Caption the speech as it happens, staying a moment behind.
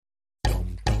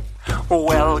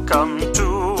Welcome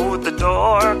to the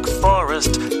Dork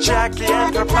Forest. Jackie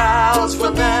and her pals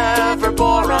will never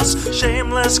bore us.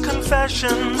 Shameless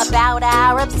confessions about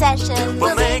our obsession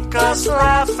will make us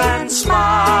laugh and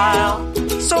smile.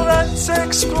 So let's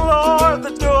explore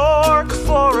the Dork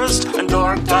Forest and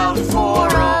dork out for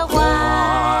a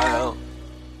while.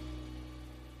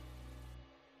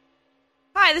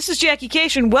 Hi, this is Jackie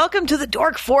Cation. Welcome to the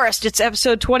Dork Forest. It's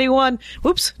episode 21.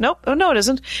 Whoops. Nope. Oh, no, it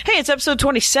isn't. Hey, it's episode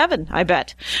 27, I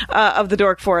bet, of the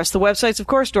Dork Forest. The website's, of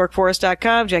course,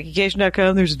 dorkforest.com,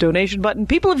 JackieCation.com. There's a donation button.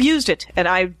 People have used it, and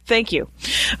I thank you.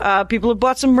 People have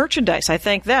bought some merchandise. I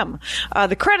thank them.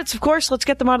 The credits, of course, let's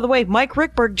get them out of the way. Mike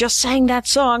Rickberg just sang that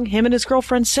song, him and his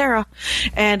girlfriend, Sarah.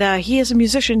 And he is a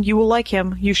musician. You will like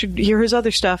him. You should hear his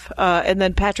other stuff. And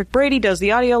then Patrick Brady does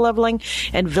the audio leveling,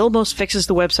 and Vilmos fixes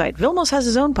the website. Vilmos has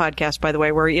his own podcast, by the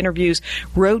way, where he interviews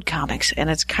road comics, and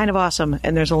it's kind of awesome,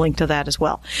 and there's a link to that as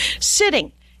well.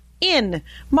 Sitting in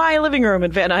my living room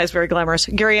in Van Nuys, very glamorous,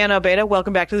 Gariana, Abeyta,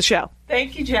 welcome back to the show.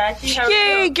 Thank you, Jackie. How are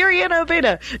Yay, you? Gariana,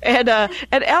 Abeyta.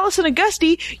 And Alison,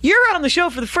 Agosti, you're on the show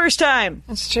for the first time.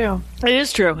 That's true. It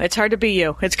is true. It's hard to be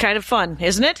you. It's kind of fun,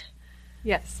 isn't it?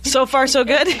 Yes. So far, so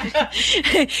good.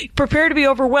 Prepare to be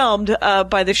overwhelmed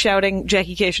by the shouting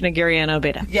Jackie Cation and Gariana,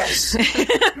 Abeyta. Yes.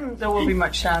 There will be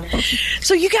much shouting.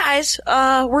 So you guys,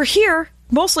 we're here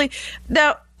mostly.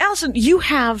 Now, Alison, you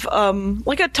have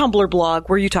like a Tumblr blog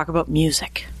where you talk about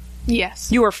music.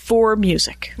 Yes. You are for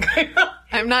music.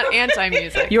 I'm not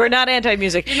anti-music. You are not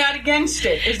anti-music. You're not against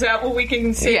it. Is that what we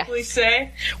can safely say?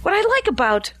 What I like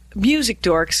about music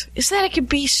dorks is that it can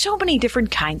be so many different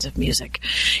kinds of music.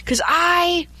 Because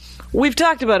we've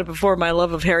talked about it before, my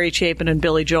love of Harry Chapin and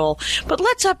Billy Joel, but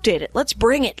let's update it. Let's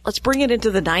bring it into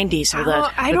the 90s.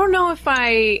 I don't know if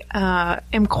I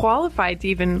am qualified to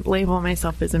even label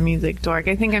myself as a music dork.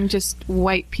 I think I'm just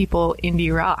white people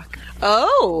indie rock.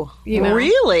 Oh, You know?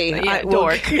 really? Yeah,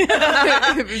 dork.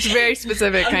 It's very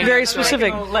specific. Very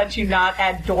specific. I'm going to let you not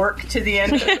add dork to the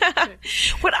end of it.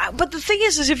 But the thing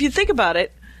is if you think about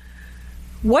it,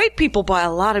 white people buy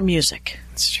a lot of music.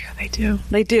 It's true, they do.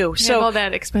 They do. They have all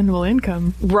that expendable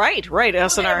income. Right.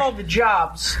 Us They and have all the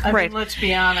jobs. I Right. mean, let's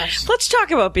be honest. Let's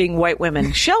talk about being white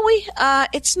women, shall we?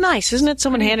 It's nice, isn't it?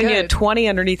 Someone handing you a good. 20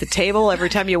 underneath the table every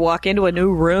time you walk into a new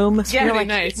room. Yeah, Really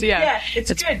nice, yeah.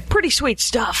 It's good. Pretty sweet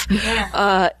stuff. Yeah.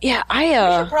 I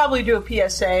We should probably do a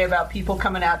PSA about people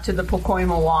coming out to the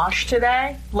Pacoima Wash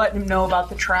today, letting them know about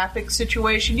the traffic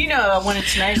situation. You know, when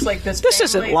it's nice like this. This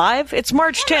isn't live. It's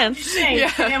March I'm 10th. just saying,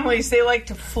 families, they like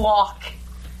to flock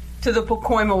to the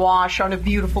Pacoima Wash on a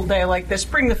beautiful day like this.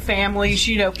 Bring the families,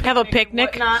 Have a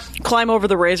picnic, climb over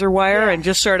the razor wire, and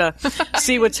just sort of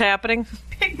see what's happening.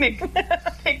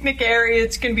 Picnic area.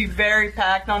 It's going to be very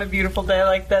packed on a beautiful day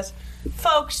like this.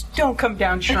 Folks, don't come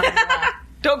down Sherman Way.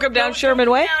 Don't come down Sherman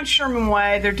Way? Down Sherman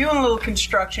Way. They're doing a little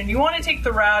construction. You want to take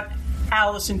the route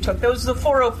Alison took. That was the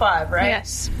 405, right?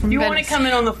 Yes. You want to come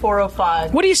in on the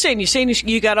 405. What are you saying? You're saying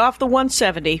you got off the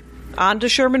 170 onto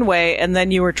Sherman Way, and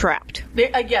then you were trapped.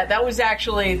 Yeah,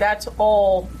 that's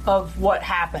all of what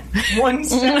happened.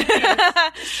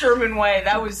 170 Sherman Way,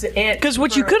 that was it. Because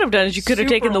what you could have done is you could have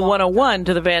taken the 101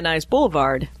 to the Van Nuys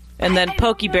Boulevard, and then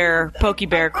Pokey Bear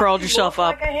crawled yourself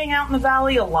up. Like I hang out in the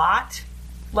valley a lot.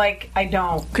 Like, I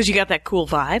don't. Because you got that cool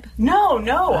vibe?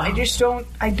 No, I just don't.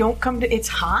 I don't come to. It's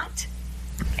hot.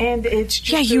 And it's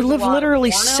just. Yeah, you live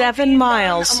literally 7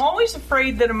 miles. I'm always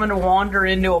afraid that I'm going to wander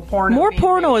into a porno. More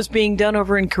porno is being done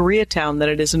over in Koreatown than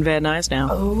it is in Van Nuys now.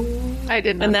 Oh. I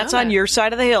didn't know And that's that. on your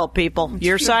side of the hill, people.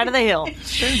 Your side of the hill.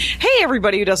 Hey,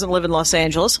 everybody who doesn't live in Los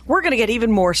Angeles, we're going to get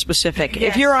even more specific.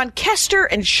 Yes. If you're on Kester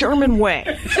and Sherman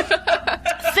Way,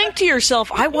 think to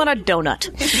yourself, I want a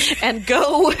donut. And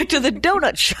go to the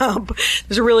donut shop.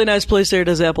 There's a really nice place there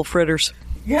that does apple fritters.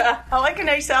 Yeah, I like a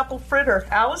nice apple fritter.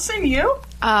 Allison, you?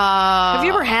 Have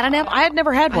you ever had an apple? I had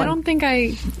never had one. I don't think I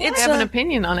have an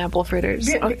opinion on apple fritters.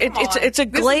 Yeah. It's a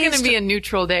This glazed. is going to be a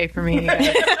neutral day for me.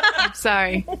 I'm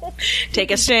sorry. Take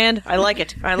a stand. I like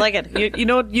it. You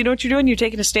know what you're doing? You're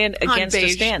taking a stand against a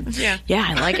beige. stand. Yeah. Yeah,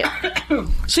 I like it.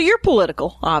 So you're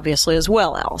political, obviously, as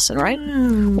well, Alison, right?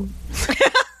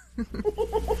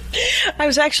 I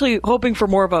was actually hoping for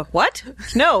more of a what?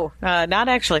 No, not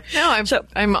actually. No,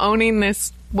 I'm owning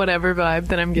this whatever vibe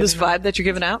that I'm giving. This vibe that you're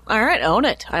giving out? All right, own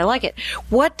it. I like it.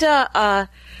 What,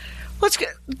 let's go.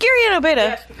 Gariana,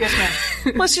 Abeyta. Yes,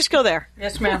 ma'am. Let's just go there.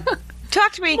 Yes, ma'am.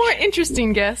 Talk to me. More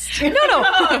interesting guest. No.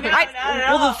 not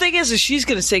Well, the thing is she's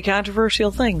going to say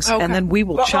controversial things, Okay. and then we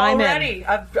will But chime already, in.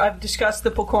 I've discussed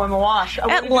the Pacoima Wash. I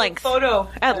wanna do a length. photo.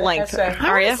 At length. essay. I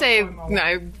Are would ya? say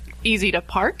no, easy to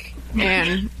park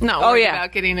and not Oh, worry yeah.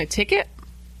 about getting a ticket.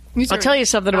 I'll tell you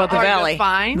something about the hard to valley.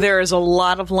 find. There is a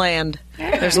lot of land.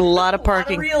 There's a lot of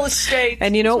parking. real estate.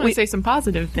 And you know I what? want to say some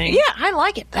positive things. Yeah, I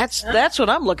like it. That's what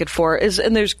I'm looking for.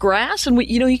 And there's grass, and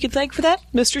you can thank for that,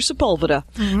 Mr.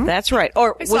 Sepulveda. That's right.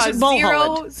 Or I was saw it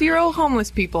Mulholland? zero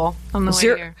homeless people on the way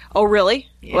here. Oh, really?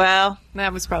 Yeah. Well,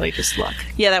 That was probably just luck.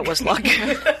 yeah, that was luck.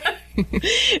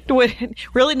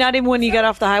 Really? Not even when you got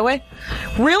off the highway?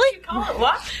 Really? Call it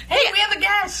what? Hey, we have a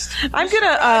guest. I'm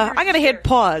gonna hit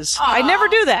pause. I never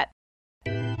do that.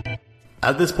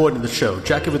 At this point in the show,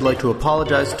 Jackie would like to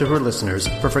apologize to her listeners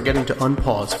for forgetting to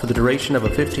unpause for the duration of a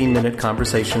 15-minute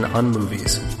conversation on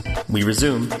movies. We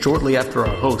resume shortly after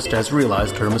our host has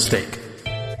realized her mistake.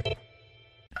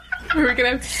 We're gonna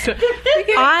have to.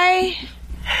 I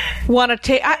want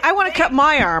to cut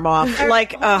my arm off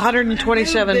like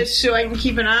 127. This so I can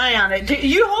keep an eye on it.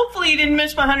 Hopefully you didn't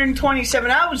miss my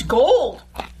 127 hours gold.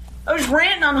 I was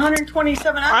ranting on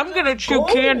 127 hours. I'm gonna chew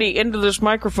candy into this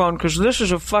microphone because this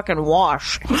is a fucking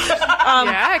wash.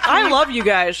 Yeah, I love you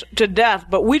guys to death,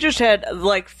 but we just had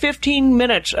like 15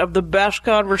 minutes of the best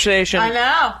conversation. I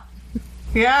know.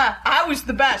 Yeah, I was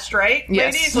the best, right?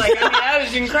 Yes. Ladies, that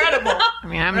was incredible.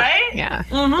 Right? Yeah.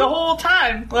 Mm-hmm. The whole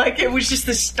time. It was just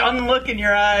this stunned look in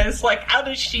your eyes. How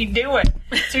does she do it?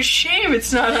 It's a shame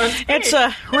it's not on tape. It's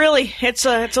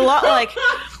a lot like.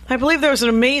 I believe there was an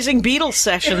amazing Beatles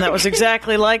session that was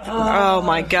exactly like. Oh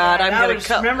my God! I'm gonna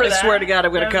cut. I swear to God,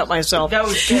 I'm gonna cut myself. That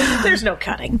was good. There's no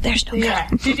cutting. There's no Yeah.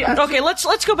 cutting. Did you, Okay,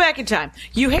 let's go back in time.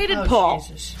 You hated Paul.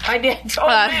 Jesus. I did. Oh,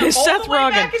 man, all Seth the way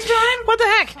Rogen. back in time? What the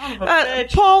heck? Son of a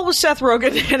bitch. Paul was Seth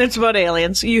Rogen, and it's about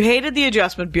aliens. You hated the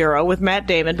Adjustment Bureau with Matt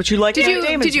Damon, but you liked Matt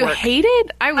Damon's Did you work. hate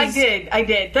it? I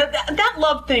did. That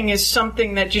love thing is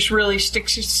something that just really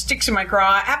sticks in my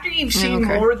craw. After you've seen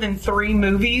more than 3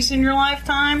 movies in your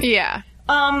lifetime, Yeah.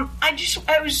 I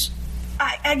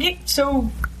get so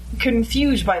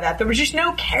confused by that. There was just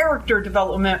no character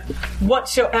development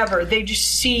whatsoever. They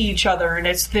just see each other, and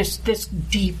it's this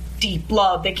deep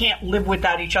love. They can't live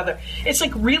without each other. It's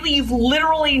really, you've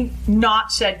literally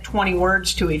not said 20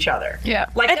 words to each other. Yeah.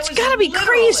 It's gotta be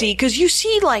crazy, because you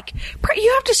see,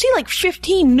 you have to see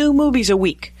 15 new movies a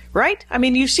week. Right? I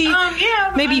mean, you see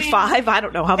maybe 5. I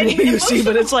don't know how many you see,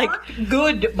 but it's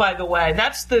good. By the way,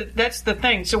 that's the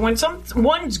thing. So when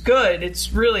one's good,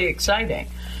 it's really exciting.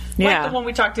 Yeah. Like the one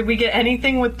we talked. Did we get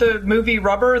anything with the movie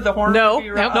Rubber? The horror movie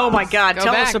Rubber? Oh my God! Go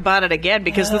Tell back. us about it again,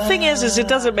 because the thing is it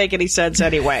doesn't make any sense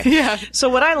anyway. Yeah. So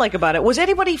what I like about it, was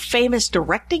anybody famous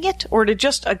directing it, or did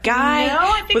just a guy No,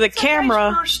 I think with a it's camera?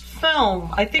 His first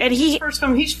film. I think And it's he- his first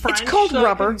film. He's French. it's called so I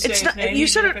Rubber. couldn't say It's his not- name, you even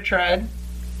said if it- I tried.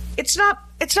 It's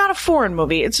not a foreign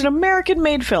movie. It's an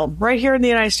American-made film right here in the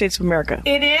United States of America.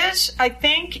 It is. I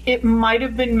think it might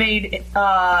have been made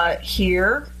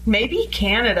here, maybe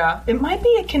Canada. It might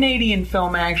be a Canadian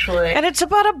film, actually. And it's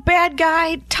about a bad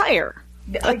guy tire.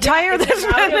 A tire it's that's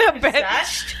about been a a bad...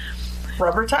 possessed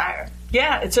rubber tire.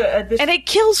 Yeah, it's And it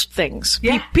kills things.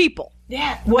 Yeah. People.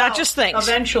 yeah, well, not just things.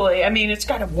 Eventually, I mean, it's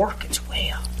got to work its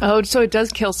way up. Oh, so it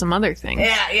does kill some other things.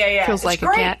 Yeah. Feels It's like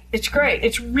great. a cat. It's great.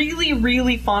 It's really,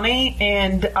 really funny,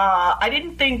 and I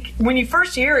didn't think when you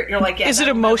first hear it, you're like, yeah, Is it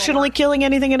that'll never emotionally work. killing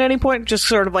anything at any point? Just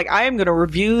sort of I am going to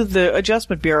review the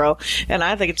Adjustment Bureau, and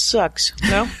I think it sucks.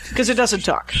 No? Because it doesn't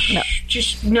talk. No.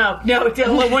 Just no.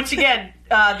 Once again,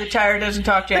 the tire doesn't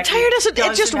talk. Jackie. The tire doesn't.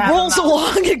 It just have a rolls mouth.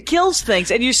 along and kills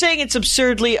things. And you're saying it's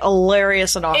absurdly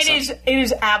hilarious and awesome. It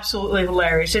is absolutely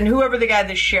hilarious. And whoever the guy,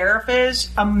 the sheriff is,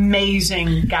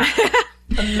 amazing guy.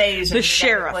 Amazing. The guy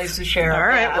sheriff. that plays the sheriff. All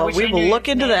right. Yeah, I Well, wish we I will knew look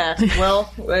his into name. that.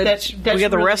 Well, That's we got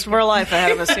the really rest of our life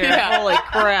ahead of us here. Holy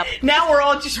crap! Now we're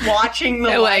all just watching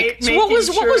the light. So what was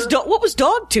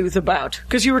Dogtooth about?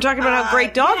 Because you were talking about how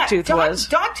great Dogtooth was.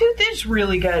 Dogtooth is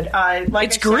really good. It's I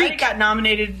said, Greek. it got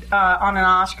nominated on an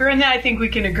Oscar, and then I think we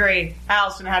can agree.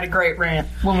 Alison had a great rant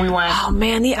when we went. Oh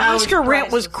man, the That was Oscar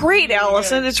rant was priceless. great, Really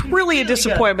Allison. good. It's really a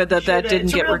disappointment that didn't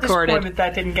It's a get real recorded. disappointment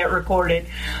that didn't get recorded.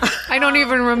 I don't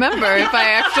even remember if I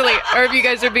actually, or if you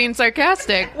guys are being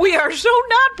sarcastic. We are so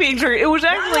not being serious. It was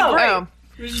actually No. great. Oh.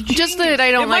 Just that I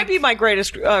It don't might like. be my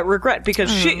greatest regret because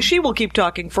she will keep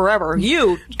talking forever.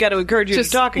 You got to encourage you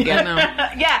Just to talk again. No.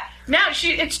 Yeah, now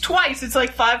it's twice. It's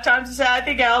like 5 times as I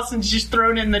think Allison's just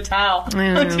thrown in the towel.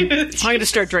 I'm going to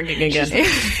start drinking again.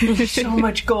 So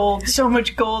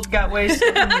much gold got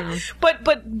wasted. But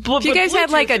If you guys had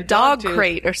like a dog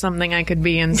crate or something, I could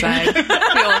be inside.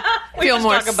 feel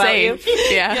more talk about safe. you.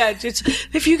 Yeah. Just,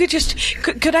 if you could just,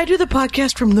 could I do the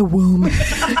podcast from the womb?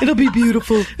 It'll be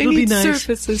beautiful. It'll be nice.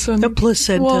 Surfaces on The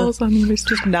placenta. walls on either side.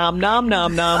 Just nom nom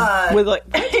nom nom. With like,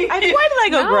 why did I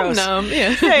go gross? Nom,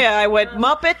 yeah. Yeah. I went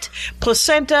Muppet,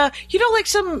 placenta. You know, like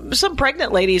some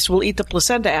pregnant ladies will eat the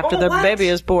placenta after their what? baby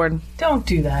is born. Don't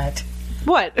do that.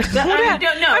 What? I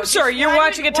don't know. I'm sorry. You're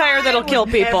watching a tire that'll kill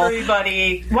people.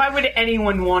 Why would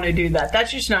anyone want to do that?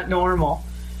 That's just not normal.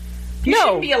 You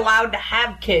shouldn't be allowed to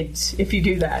have kids if you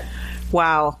do that.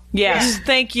 Wow. Yes. Yeah.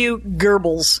 Thank you,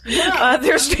 Goebbels.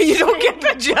 You don't get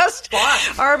to just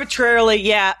arbitrarily.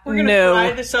 Yeah. We're going to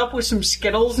fry this up with some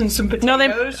Skittles and some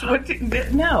potatoes.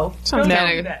 No.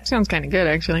 Sounds kind of good,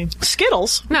 actually.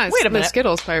 Skittles. No, it's wait a the minute.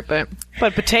 Skittles part, but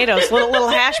potatoes, little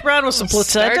hash brown with some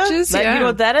placenta. Starches, You yeah. know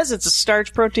what that is? It's a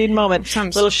starch protein moment.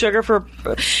 Little sugar for.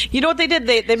 You know what they did?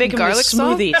 They make them garlic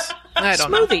salt? smoothies. I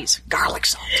don't know. Smoothies. Garlic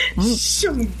salt.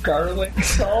 Some garlic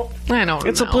salt. I don't know.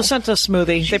 It's a placenta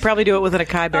smoothie. They probably do it with an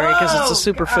acai berry because it's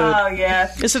a superfood. Oh,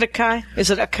 yeah. Is it acai? Is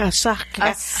it acai?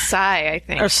 Acai, I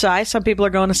think. Or acai? Some people are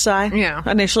going acai. Yeah.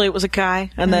 Initially it was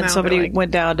acai, and then No, somebody they're like-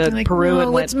 went down to Like, Peru no,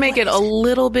 and let's went. make it a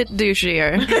little bit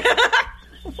douchier.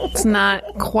 It's not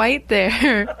quite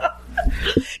there.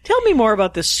 Tell me more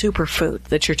about this superfood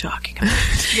that you're talking about.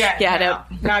 Yeah,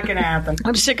 no. not going to happen.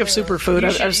 I'm sick of superfood.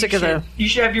 I'm sick of the. You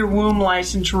should have your womb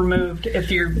license removed if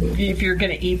you're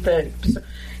going to eat the.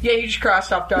 Yeah, you just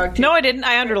crossed off dog tooth. No, I didn't.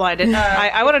 I underlined it.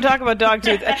 I want to talk about dog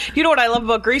tooth. You know what I love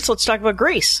about Greece? Let's talk about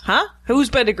Greece, huh?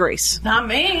 Who's been to Greece? Not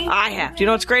me. I have. Do you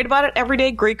know what's great about it? Everyday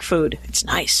Greek food. It's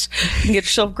nice. You can get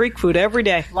yourself Greek food every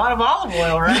day. A lot of olive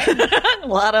oil, right? a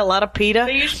lot of pita.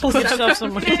 They use Get yourself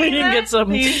some. You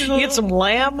can get some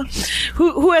lamb.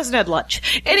 Who hasn't had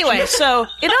lunch? Anyway, so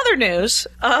in other news,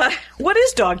 what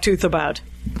is dog tooth about?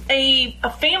 A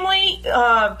family,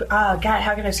 God,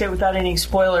 how can I say it without any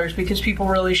spoilers? Because people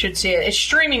really should see it. It's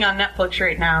streaming on Netflix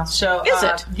right now. So Is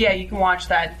it? Yeah, you can watch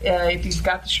that if you've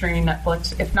got the streaming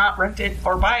Netflix. If not, rent it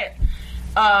or buy it.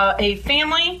 A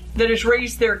family that has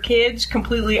raised their kids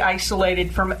completely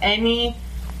isolated from any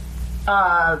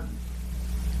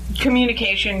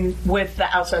communication with the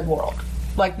outside world.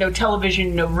 Like no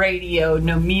television, no radio,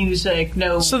 no music,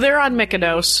 no... So they're on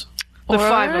Mykonos. The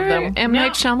five of them. M.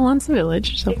 Night Shyamalan's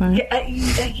Village. So far. Except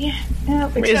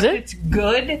Is it? it's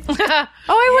good. Oh,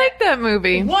 I like that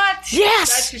movie. What? Yes!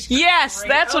 That's just Yes! great.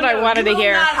 That's what I wanted you to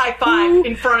hear. will not high five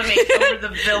in front of me over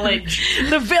the village.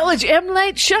 The Village, M.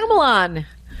 Night Shyamalan.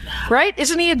 Right?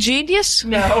 Isn't he a genius?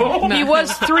 No. He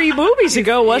was 3 movies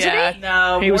ago, wasn't Yeah. he?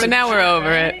 No. He was But now we're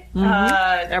over it.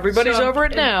 Everybody's over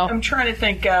it now. I'm trying to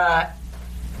think.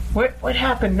 What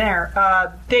happened there?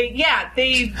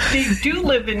 They do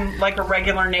live in like a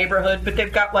regular neighborhood, but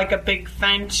they've got like a big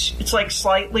fence. It's like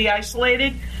slightly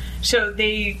isolated, so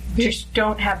they just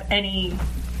don't have any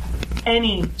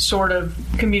sort of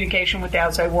communication with the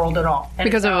outside world at all. And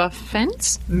Because it's of all a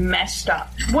fence? messed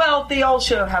up. Well, they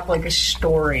also have like a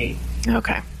story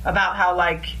Okay. about how,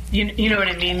 like, you know what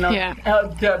I mean? Yeah.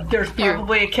 There's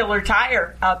probably a killer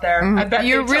tire out there. I bet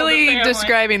You're they tell the really family.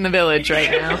 describing the village right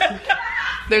now.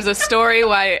 There's a story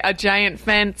why a giant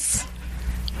fence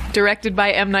directed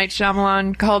by M. Night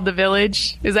Shyamalan called The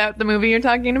Village. Is that the movie you're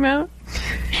talking about?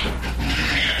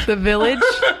 The Village?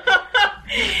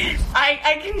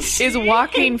 I can see. Is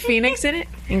Joaquin Phoenix in it?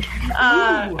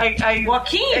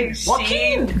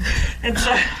 Joaquin.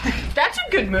 That's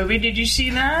a good movie. Did you see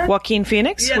that? Joaquin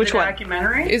Phoenix? Yeah, Which the one?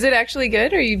 documentary. Is it actually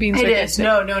good, or are you being It sarcastic? is.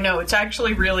 No. It's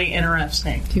actually really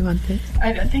interesting. Do you want this?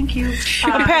 Thank you.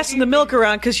 I'm passing the milk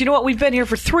around because you know what? We've been here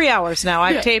for 3 hours now.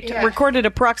 I've recorded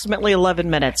approximately 11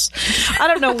 minutes. I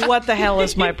don't know what the hell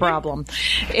is my problem.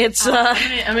 It's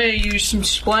I'm going to use some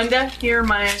Splenda here,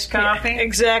 my iced coffee.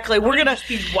 exactly. We're gonna Just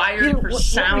be wired for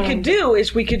sound. What we could do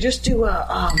is we could just do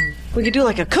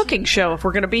like a cooking show if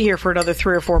we're going to be here for another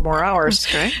 3 or 4 more hours.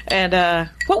 That's great. And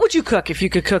what would you cook if you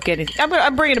could cook anything?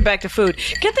 I'm bringing it back to food.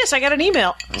 Get this, I got an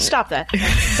email. Stop that.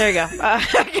 There you go.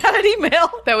 I got an email.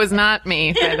 That was not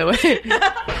me, by the way.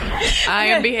 I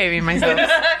am behaving myself.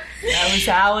 That was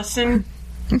Alison.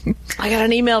 I got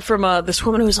an email from this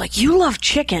woman who was like, "You love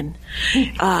chicken.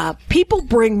 People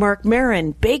bring Mark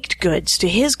Maron baked goods to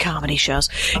his comedy shows.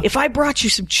 If I brought you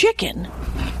some chicken,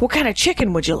 what kind of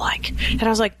chicken would you like?" And I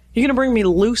was like, "You're going to bring me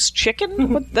loose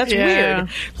chicken? That's Yeah. weird.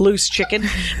 Loose chicken.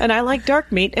 And I like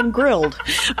dark meat and grilled.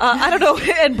 I don't know.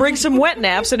 And bring some wet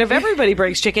naps. And if everybody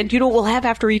brings chicken, do you know what we'll have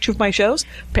after each of my shows?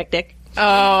 Picnic."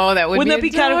 Oh, that would Wouldn't that be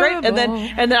kind of great?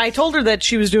 And then I told her that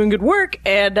she was doing good work,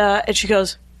 and she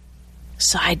goes,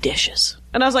 "Side dishes."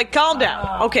 And I was like, calm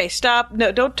down. Okay, stop.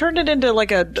 No, don't turn it into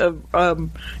like a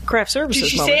craft services Did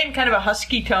she moment. say it in kind of a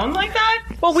husky tone like that?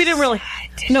 Well, we didn't really.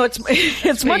 No, it's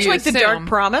much you like The assume. Dark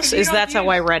Promise. You Is don't that's how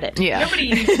use- I read it. Yeah. Nobody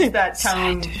uses that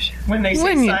tone when they say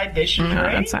When you- side dishes,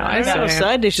 right? That's how I So say it.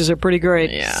 side dishes are pretty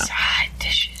great. Yeah. Side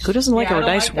dishes. Who doesn't like Yeah, I a don't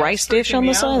nice like that. rice It's dish on freaking the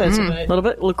me side? out That's a a little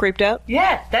bit. little creeped out.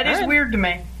 Yeah, that is All right. weird to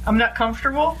me. I'm not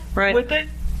comfortable Right. with it.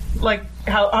 Like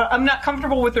how I'm not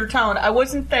comfortable with her tone. I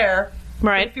wasn't there.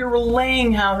 Right. If you're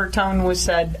relaying how her tone was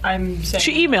said, I'm saying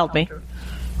She emailed me.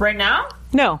 right now.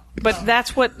 No, but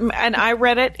that's what, and I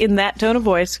read it in that tone of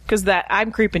voice because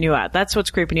I'm creeping you out. That's what's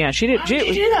creeping you out. She did. How did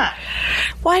you do that?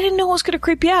 Well, I didn't know it was going to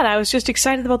creep you out. I was just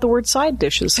excited about the word side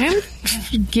dishes.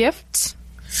 And gifts.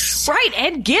 Right,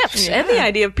 and gifts, and the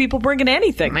idea of people bringing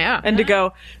anything, Yeah. and to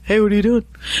go, hey, what are you doing?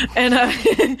 And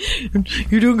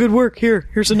you're doing good work.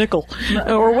 Here's a nickel,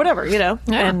 or whatever, Yeah.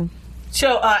 And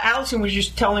So Allison was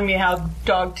just telling me how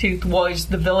Dogtooth was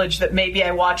the village that maybe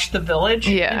I watched the village.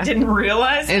 Yeah. and didn't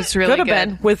realize. It's really could have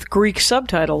good. been with Greek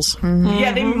subtitles.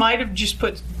 Yeah, they might have just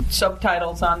put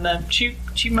subtitles on them. She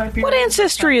might be. What right.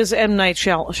 ancestry is M. Night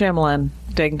Shyamalan?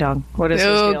 Ding dong. What is his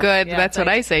Oh, deal? good. Yeah, That's what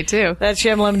I say, too. That's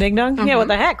Shyamalan Ding Dong? Yeah, what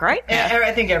the heck, right?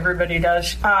 I think everybody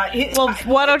does. Well,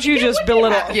 why don't you just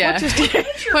belittle? Yeah.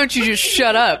 Why don't you just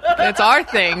shut up? It's our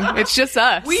thing. It's just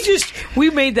us. We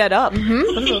made that up. don't.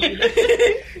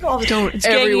 It's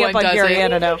ganging Everyone up on does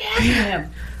Gariana it. now.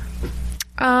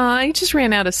 I just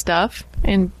ran out of stuff,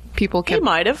 and people He kept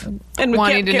might have. And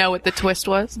wanting to know what the twist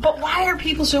was. But why are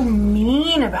people so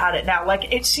mean about it now?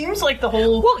 Like, it seems like the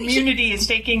whole community is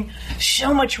taking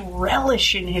so much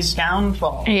relish in his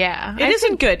downfall. Yeah. It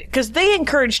isn't good because they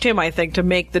encouraged him, I think, to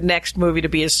make the next movie to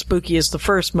be as spooky as the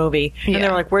first movie. And Yeah.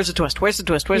 they're like, "Where's the twist? Where's the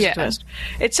twist? Where's Yeah. the twist?"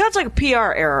 It sounds like a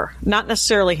PR error, not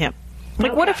necessarily him.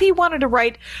 Like, what if he wanted to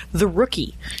write The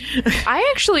Rookie?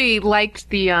 I actually liked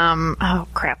the, oh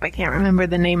crap, I can't remember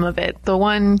the name of it. The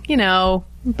one,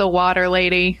 the water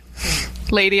lady.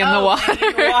 Lady in the water. Lady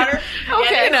in the water?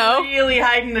 Okay, yeah, they're really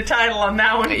hiding the title on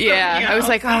that one. Yeah, I was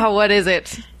like, oh, what is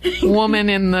it? Woman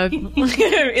in the...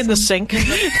 In the sink.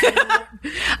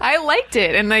 I liked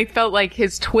it, and I felt like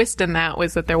his twist in that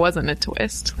was that there wasn't a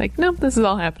twist. Like, nope, this is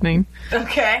all happening.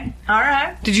 Okay, all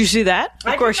right. Did you see that?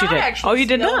 Of course you did. Actually, Oh, you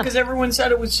did not. because everyone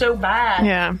said it was so bad.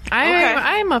 Yeah.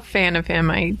 I'm a fan of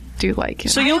him. I do like him.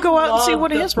 So you'll go out and see love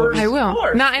what the his first movie. I will.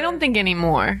 floor, No, so- I don't think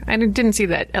anymore. I didn't see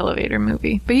that elevator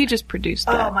movie, but he just produced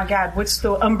that. Oh my God, what's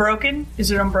the Unbroken? Is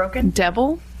it Unbroken?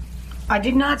 Devil? I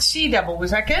did not see Devil.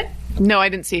 Was that good? No, I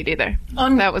didn't see it either.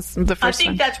 That was the I first think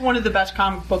one. that's one of the best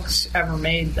comic books ever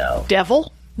made, though.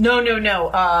 Devil? No.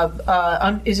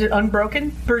 Is it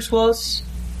Unbroken? Bruce Willis.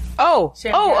 Oh,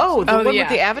 Sam the Jackson. one Yeah. with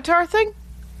the Avatar thing?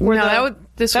 Where No,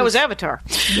 the- that was Avatar.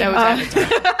 That was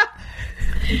Avatar.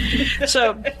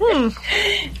 So, God knows.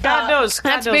 God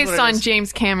That's knows based what it on is.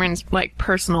 James Cameron's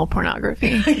personal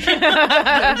pornography.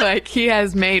 Like he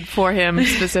has made for him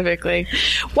specifically.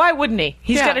 Why wouldn't he?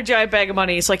 He's Yeah. got a giant bag of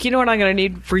money. He's like, you know what I'm going to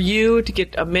need for you to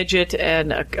get a midget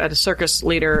and a circus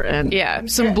leader and Yeah,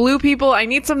 some blue people. I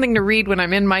need something to read when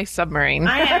I'm in my submarine.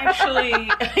 I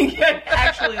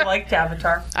actually liked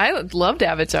Avatar. I loved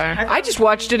Avatar. I just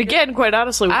watched it again, quite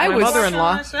honestly, with I my was- mother-in-law.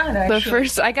 Last night, The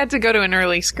actually. I got to go to an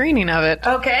early screening of it.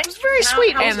 Okay. It was very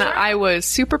sweet. How was And it? I was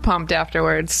super pumped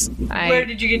afterwards. Where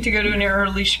did you get to go to an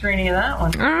early screening of that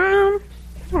one? I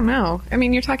don't know. I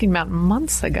mean, you're talking about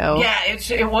months ago. Yeah,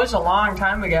 it was a long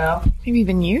time ago. Maybe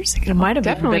even years ago. It might have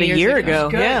been a year ago.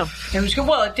 Good. Yeah. It was good.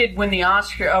 Well, it did win the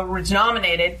Oscar. Was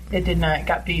nominated. It did not. It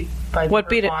got beat by What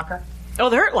the beat it? Locker. Oh,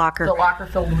 The Hurt Locker. The Locker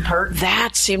filled with hurt.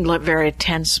 That seemed like a very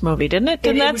tense movie, didn't it?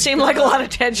 Didn't It that was seem good. like a lot of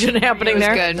tension happening It was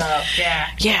there? good. Yeah.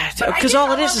 Yeah, But I because did- all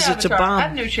I it is loved it's a Avatar. I have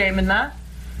bomb. no shame in that.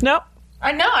 Nope.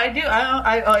 I know, I do.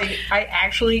 I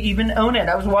actually even own it.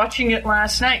 I was watching it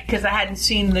last night because I hadn't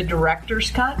seen the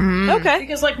director's cut. Okay.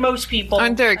 Because, like most people,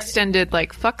 Aren't there extended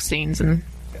fuck scenes in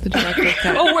the director's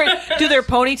cut? Oh, wait. Do their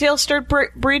ponytails start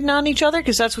breeding on each other?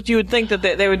 Because that's what you would think that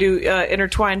they would do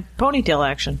intertwined ponytail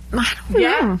action.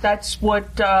 yeah, that's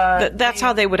what. That's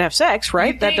how they would have sex,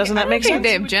 right? That doesn't that make I think sense?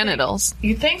 they have genitals.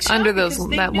 You think so? Under those- Because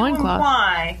they that do loincloth.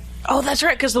 imply- Oh, that's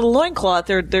right. Because the loincloth,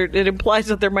 it implies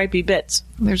that there might be bits.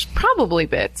 There's probably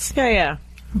bits. Yeah.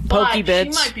 But Pokey she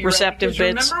bits, might be right, receptive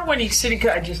because bits. Remember when he's sitting?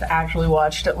 I just actually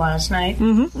watched it last night.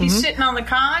 He's sitting on the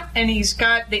cot and he's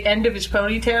got the end of his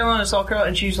ponytail on his all curl,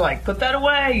 and she's like, "Put that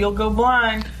away, you'll go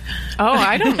blind." Oh,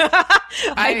 I don't.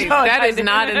 That is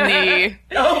not in the.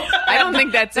 I don't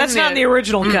think that's That's in not in the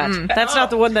original cut. That's not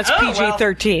the one that's Oh, well.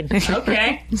 PG-13.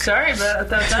 Okay, sorry about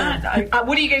that.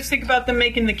 What do you guys think about them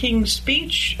making the King's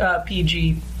Speech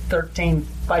PG-13?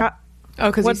 Oh,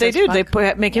 because What they do? They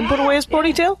make him put away his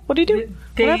ponytail? What do you do?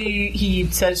 He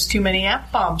says too many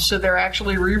F-bombs, so they're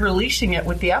actually re-releasing it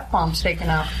with the F-bombs taken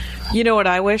out. You know what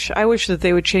I wish? I wish that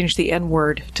they would change the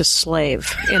N-word to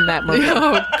slave in that movie.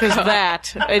 Because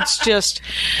it's just...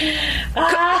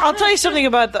 I'll tell you something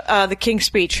about the King's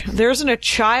Speech. There isn't a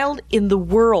child in the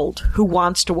world who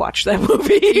wants to watch that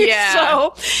movie. Yeah.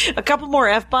 So a couple more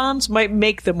F-bombs might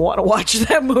make them want to watch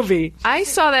that movie. I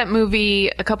saw that movie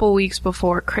a couple weeks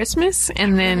before Christmas,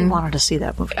 and then I wanted to see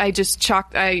that movie. I just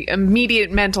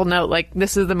immediate mental note, like,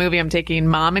 this is the movie I'm taking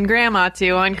Mom and Grandma to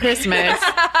on Christmas.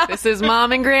 This is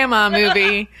Mom and Grandma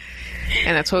movie.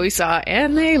 And that's what we saw,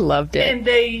 and they loved it. And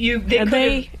they could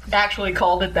have actually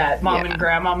called it that, Mom and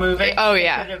Grandma movie. Oh,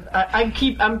 yeah. I'm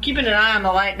keeping an eye on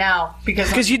the light now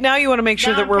because now you want to make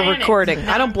sure that we're recording.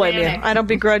 I don't blame you. I don't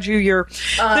begrudge you.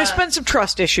 There's been some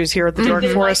trust issues here at the Dork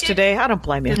Forest today. I don't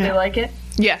blame you. Did they like it?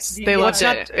 Yes, they loved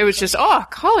it. It was just,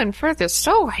 Colin Firth is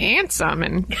so handsome.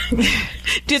 And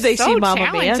did they see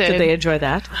Mamma Mia? Did they enjoy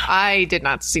that? I did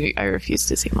not see. I refused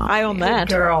to see Mamma Mia. I own that.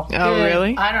 Good girl. Oh, Good.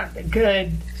 really? I don't.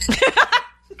 Good.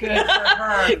 Good for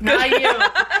her. Not you.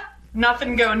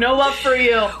 Nothing go. No love for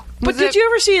you. But did you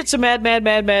ever see It's a Mad, Mad,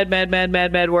 Mad, Mad, Mad, Mad,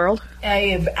 Mad, Mad World? I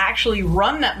have actually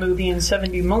run that movie in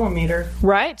 70 millimeter.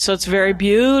 Right, so it's very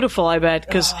beautiful, I bet,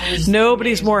 because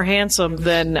nobody's more handsome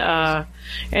than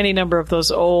any number of those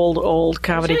old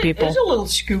comedy people. There's a little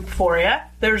scoop for you.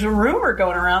 There's a rumor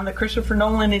going around that Christopher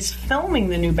Nolan is filming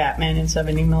the new Batman in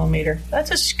 70 millimeter. That's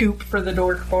a scoop for the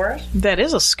Dork Forest. That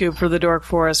is a scoop for the Dork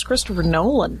Forest. Christopher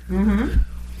Nolan. Mm-hmm.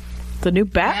 The new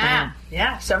Batman.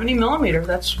 Yeah, 70 millimeter.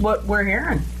 That's what we're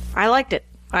hearing. I liked it.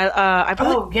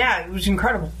 It was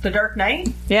incredible. The Dark Knight?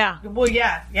 Yeah. Well,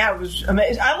 yeah, it was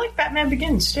amazing. I like Batman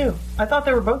Begins, too. I thought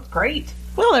they were both great.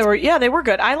 Well, they were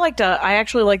good. I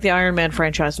actually liked the Iron Man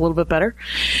franchise a little bit better.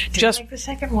 Didn't like the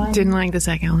second one. Didn't like the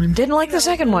second one. Didn't like the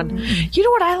second one. You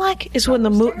know what I like is when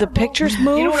the pictures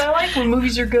move. You know what I like? When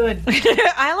movies are good.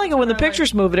 I like it when the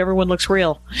pictures move and everyone looks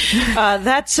real. I'm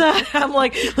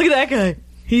like, look at that guy.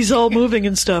 He's all moving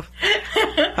and stuff.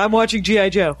 I'm watching G.I.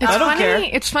 Joe. I don't care.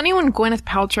 It's funny when Gwyneth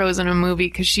Paltrow is in a movie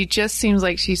because she just seems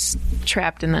like she's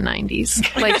trapped in the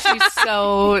 90s. Like, she's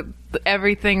so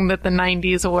everything that the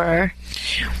 90s were.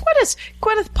 What is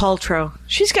Gwyneth Paltrow?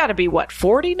 She's got to be,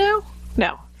 40 now?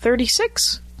 No,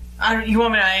 36? You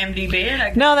want me to IMDb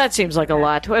it? No, that seems like a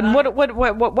lot. And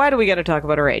why do we got to talk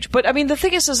about her age? But, I mean, the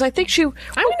thing is I think she... I'm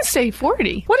going to say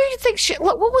 40. What do you think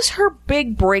what was her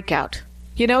big breakout?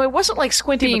 You know, it wasn't like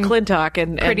Squinty McClintock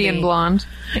and Pretty and Blonde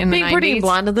in the 90s. Being Pretty and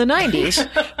Blonde in the 90s.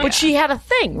 But she had a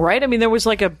thing, right? I mean, there was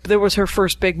her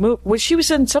first big move. She was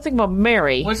in something about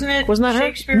Mary. Wasn't that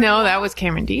Shakespeare? her? No, that was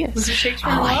Cameron Diaz. Was it Shakespeare?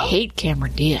 I hate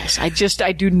Cameron Diaz. I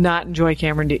do not enjoy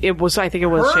Cameron Diaz. I think it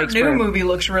was Shakespeare. Her new movie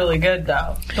looks really good,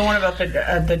 though. The one about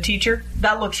the teacher?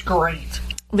 That looks great.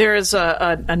 There is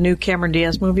a new Cameron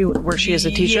Diaz movie where she is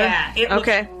a teacher. Yeah, it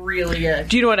looks really good.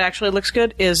 Do you know what actually looks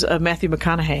good? Is a Matthew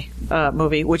McConaughey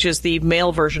movie, which is the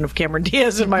male version of Cameron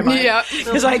Diaz in my mind. Yeah.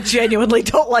 Because I genuinely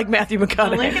don't like Matthew McConaughey.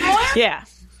 The Lincoln one? Yeah.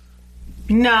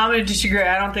 No, I'm going to disagree.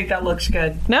 I don't think that looks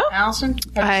good. No? Alison,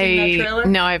 have you seen that trailer?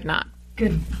 No, I have not.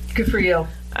 Good for you.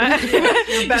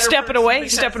 Stepping away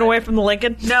from the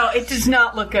Lincoln. No, it does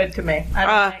not look good to me.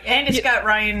 And it's got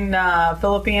Ryan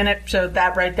Phillippe in it, so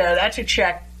that right there, that's a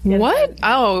check. What?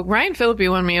 Oh, Ryan Phillippe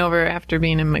won me over after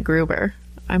being in MacGruber.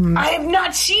 I have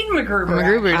not seen MacGruber.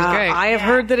 MacGruber is great. I have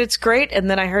heard that it's great, and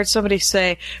then I heard somebody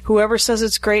say, whoever says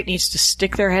it's great needs to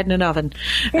stick their head in an oven.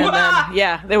 And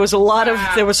then, there was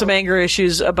there was some anger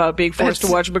issues about being forced to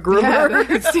watch MacGruber.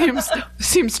 It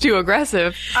seems too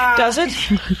aggressive. Does it?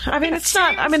 I mean, it's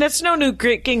not. I mean, it's no Newt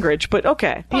Gingrich, but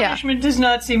okay. Punishment does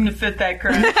not seem to fit that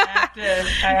crime.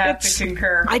 I have to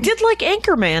concur. I did like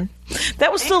Anchorman.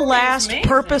 That was the last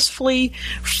purposefully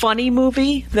funny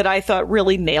movie that I thought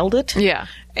really nailed it. Yeah.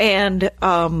 And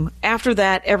after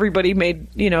that, everybody made,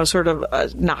 sort of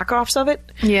knockoffs of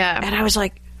it. Yeah. And I was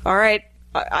like, all right,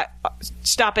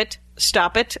 stop it.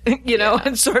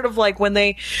 And sort of like when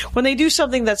they do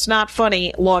something that's not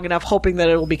funny long enough, hoping that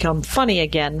it'll become funny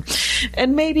again.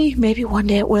 And maybe one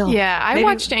day it will. Yeah, I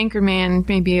watched Anchorman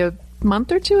maybe a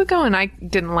month or two ago, and I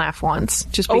didn't laugh once.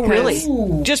 Just because. Oh, really?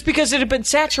 Ooh. Just because it had been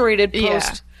saturated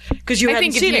post. Because you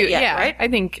hadn't seen it yet, right? I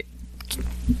think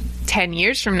 10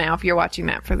 years from now, if you're watching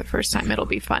that for the first time, it'll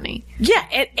be funny. Yeah,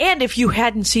 and if you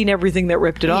hadn't seen everything that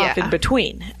ripped it off in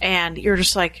between, and you're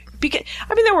just like, Because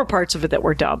there were parts of it that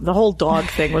were dumb. The whole dog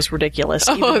thing was ridiculous.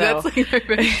 Oh, that's like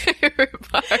my favorite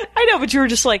part. I know, but you were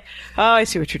just like, oh, I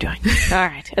see what you're doing. All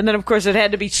right. And then, of course, it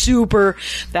had to be super,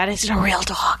 that isn't a real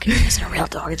dog. It isn't a real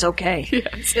dog. It's okay.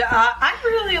 Yes. Yeah, I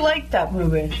really liked that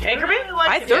movie. Anchorman? Liked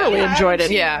I it. thoroughly enjoyed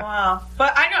it. Yeah. Wow.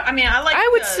 But I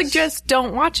would suggest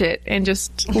don't watch it and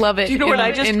just love it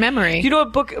in memory. Do you know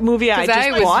what movie I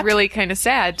just was bought? really kind of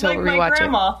sad to like my rewatch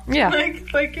grandma. it. Yeah.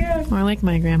 Yeah. More like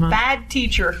my grandma. Bad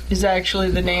Teacher is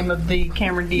actually the name of the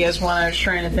Cameron Diaz one I was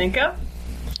trying to think of.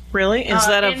 Really? Is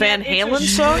that a Van Halen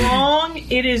song?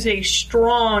 It is a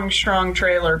strong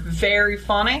trailer. Very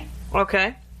funny.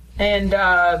 Okay. And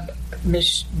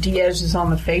Miss Diaz is on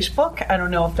the Facebook. I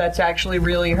don't know if that's actually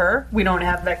really her. We don't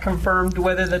have that confirmed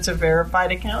whether that's a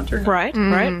verified account or not. Right,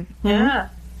 right. Mm-hmm. Yeah.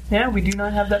 Yeah, we do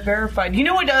not have that verified. You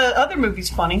know what other movie's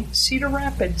funny? Cedar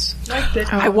Rapids. Liked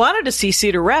it. I wanted to see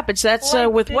Cedar Rapids. That's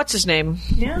with it. what's his name?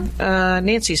 Yeah.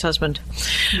 Nancy's husband.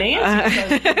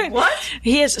 Nancy. What?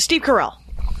 He is Steve Carell.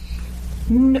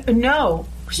 No.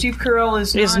 Steve Carell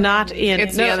is not in.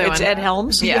 It's the other one. It's Ed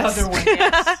Helms. Yes. The other one,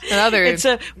 yes.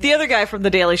 It's the other guy from The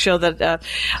Daily Show that,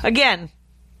 again,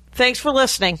 thanks for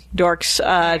listening, dorks.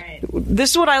 Right.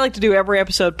 This is what I like to do every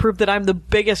episode, prove that I'm the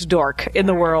biggest dork in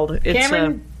the world. It's,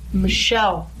 Cameron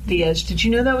Michelle Diaz. Did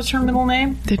you know that was her middle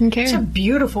name? Didn't care. It's a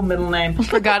beautiful middle name.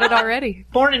 Forgot it already.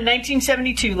 Born in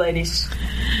 1972, ladies.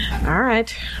 all right.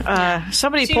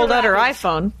 Somebody Cedar pulled out her Rapids.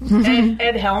 iPhone.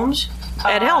 Ed Helms.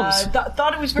 Ed Helms.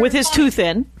 Thought it was very With his funny. tooth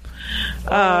in.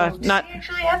 Does not. he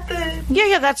actually have the...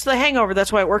 Yeah, that's the Hangover.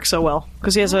 That's why it works so well.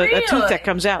 Because he has a tooth Really? that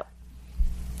comes out.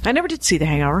 I never did see The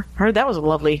Hangover. Heard that was a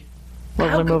lovely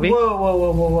movie.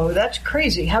 Whoa. That's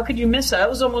crazy. How could you miss that? It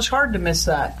was almost hard to miss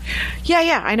that.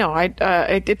 Yeah, I know.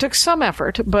 It took some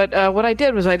effort, but what I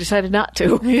did was I decided not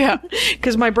to. Yeah.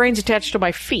 Because my brain's attached to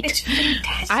my feet. It's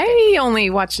fantastic. I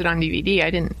only watched it on DVD. I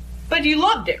didn't. But you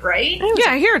loved it, right?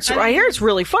 Yeah, I hear it's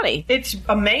really funny. It's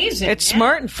amazing. It's yeah.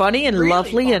 smart and funny and Really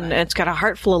lovely, fun. and it's got a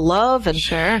heart full of love, and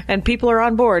Sure. and people are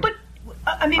on board. But,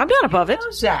 I mean, I'm not above you it.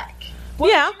 know Zach. Why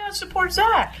Yeah. would you not support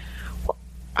Zach?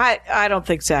 I don't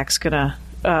think Zach's gonna.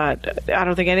 I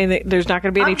don't think anything. There's not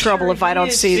going to be any I'm trouble sure if I he don't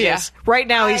is. see Yeah. this. Right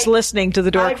now, he's listening to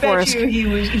the Dork I Forest. bet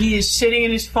you he is sitting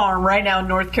in his farm right now in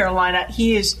North Carolina.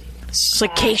 He is. It's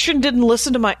like Cation didn't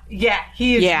listen to my. Yeah,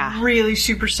 he is Yeah. really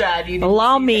super sad. You didn't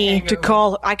Allow see The me to Hangover.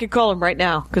 call. I could call him right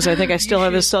now because I think I still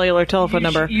have his cellular telephone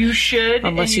number. You should,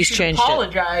 Unless and you he's should changed it.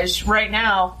 apologize right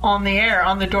now on the air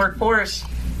on the Dork Forest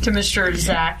to Mr.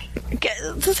 Zach.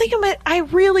 The thing about I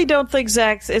really don't think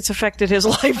it's affected his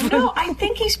life. No, I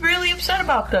think he's really upset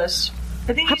about this.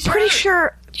 I think I'm he's pretty hurt.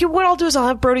 sure. What I'll do is I'll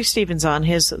have Brody Stevens on.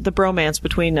 The bromance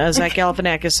between Zach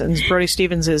Galifianakis and Brody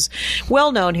Stevens is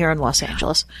well known here in Los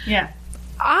Angeles. Yeah.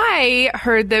 I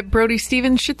heard that Brody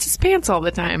Stevens shits his pants all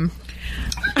the time.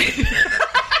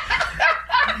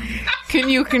 Can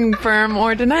you confirm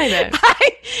or deny that?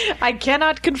 I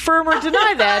cannot confirm or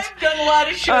deny that. I've done a lot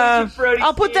of shows with Brody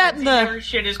I'll put that in Stevens. He the- never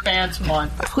shit his pants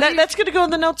once. That's going to go in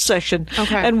the notes section.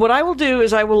 Okay. And what I will do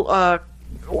is I'll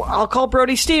call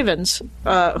Brody Stevens,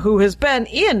 who has been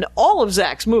in all of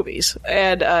Zach's movies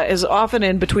and is often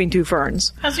in Between Two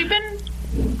Ferns. Has he been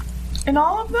in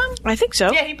all of them? I think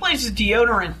so. Yeah, he plays his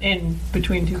deodorant in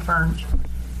Between Two Ferns.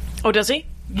 Oh, does he?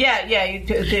 Yeah.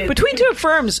 Between Two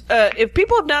Ferns, if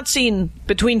people have not seen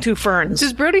Between Two Ferns...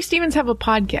 Does Brody Stevens have a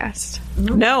podcast?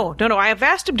 No. I have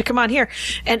asked him to come on here.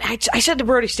 And I said to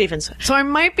Brody Stevens... So I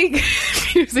might be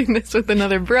confusing this with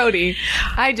another Brody.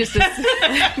 I just assumed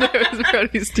it was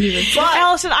Brody Stevens.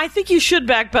 Alison, I think you should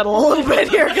backpedal a little bit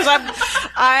here because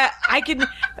I can,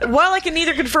 while I can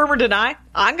neither confirm or deny,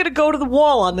 I'm going to go to the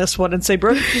wall on this one and say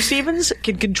Brody Stevens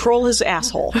can control his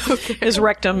asshole. Okay. His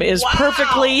rectum is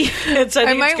perfectly. It's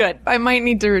good. I might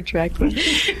need to retract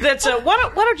that. That's why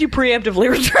don't you preemptively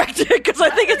retract it because I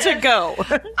think it's a go. I'm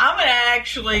going to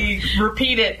actually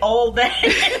repeat it all day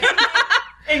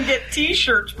and get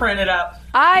T-shirts printed up.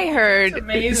 I heard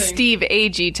amazing. Steve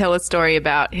Agee tell a story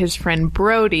about his friend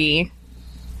Brody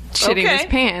shitting Okay. his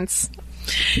pants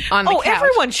on the couch.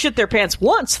 Everyone shit their pants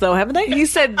once though, haven't they? He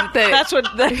said that That's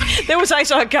what I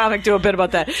saw a comic do a bit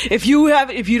about that. If you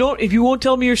won't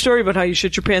tell me your story about how you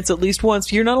shit your pants at least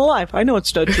once, you're not alive. I know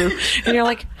it's not true. And you're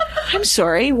like, I'm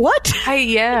sorry, what?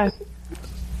 yeah.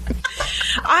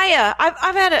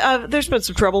 I've had there's been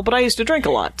some trouble, but I used to drink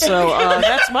a lot, so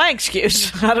that's my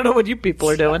excuse. I don't know what you people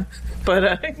are doing, but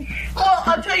Well,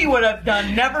 I'll tell you what I've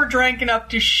done. Never drank enough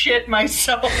to shit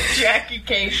myself, Jackie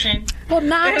Cation. well, And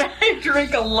not. I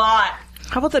drink a lot.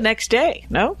 How about the next day?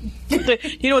 No,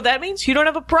 you know what that means? You don't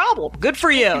have a problem. Good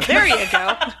for you. There you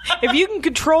go. If you can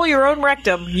control your own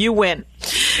rectum, you win.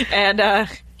 And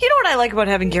You know what I like about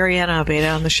having Gariana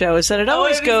Abeyta on the show is that it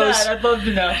always goes. I'd love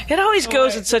to know. It always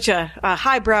goes in such a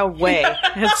highbrow way.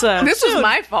 It's This was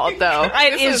my fault, though.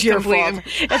 It is your fault.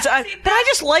 But I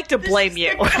just like to blame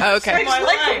you. Okay. I just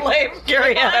like to blame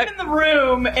Gariana. I'm in the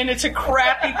room and it's a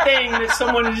crappy thing that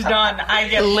someone has done. I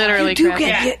get Literally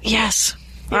crappy. Yes.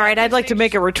 All right, I'd like to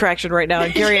make a retraction right now.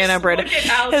 And Gariana Abeyta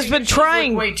has been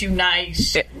trying. Way too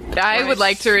nice. I would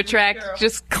like to retract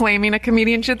just claiming a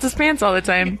comedian shits his pants all the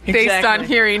time based on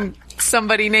hearing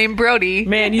somebody named Brody.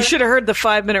 Man, you should have heard the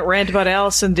 5-minute rant about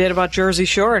Alison did about Jersey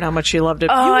Shore and how much she loved it.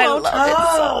 Oh, you I won't. loved it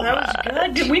so that was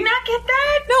good. Did we not get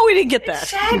that? No, we didn't get that.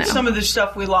 It's sad some of the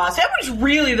stuff we lost. That was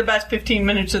really the best 15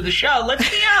 minutes of the show. Let's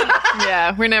be honest.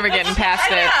 Yeah, we're never getting past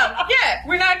it. Yeah,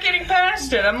 we're not getting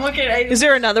past it. I'm looking at. Is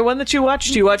there another one that you watch?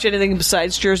 Do you watch anything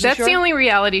besides Jersey That's Shore? the only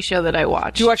reality show that I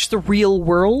watch. Do you watch The Real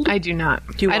World? I do not.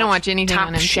 Do you I don't watch watch anything Top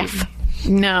on MTV. Chef?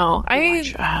 No.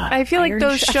 I feel like Iron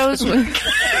those Chef. shows would...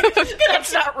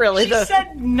 That's not really She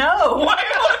said no. What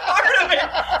part of it?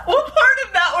 What part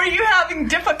of that were you having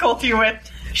difficulty with?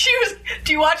 She was,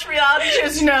 do you watch reality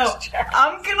shows? No.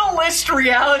 I'm going to list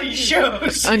reality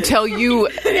shows. until you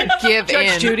give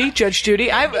in. Judge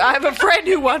Judy. I have a friend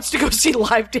who wants to go see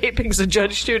live tapings of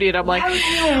Judge Judy, and I'm like, Why would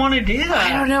anyone want to do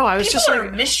that? I don't know. I was just People like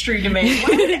are a mystery to me.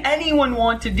 Why would anyone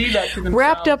want to do that to themselves?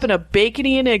 wrapped up in a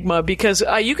bacony enigma because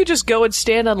you could just go and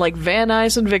stand on like Van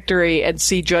Nuys and Victory and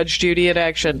see Judge Judy in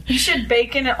action. You said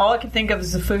bacon. All I can think of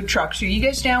is the food trucks. Are you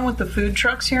guys down with the food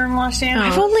trucks here in Los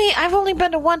Angeles? I've only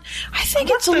been to one. I think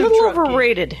it's a food little truck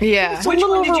overrated. Yeah. It's a Which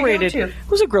little one did you go overrated. to? It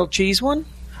was a grilled cheese one.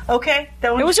 Okay,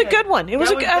 that It was a good one. It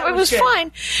was it was good.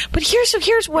 fine. But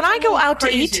here's when I go out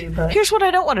crazy, to eat. but- Here's what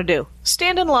I don't want to do: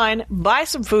 stand in line, buy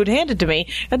some food handed to me,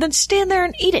 and then stand there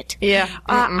and eat it. Yeah.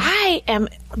 I am.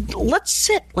 Let's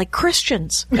sit like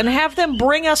Christians and have them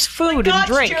bring us food and God's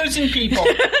drink. chosen people,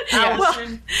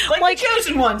 Alison. like the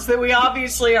chosen ones that we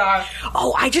obviously are.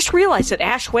 Oh, I just realized that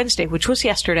Ash Wednesday, which was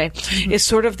yesterday, is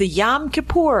sort of the Yom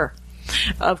Kippur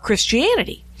of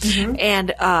Christianity,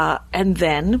 and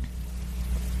then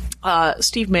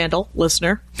Steve Mandel,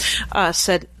 listener,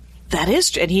 said that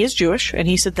is, and he is Jewish, and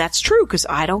he said that's true because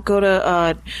I don't go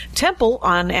to temple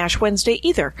on Ash Wednesday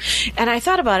either. And I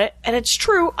thought about it, and it's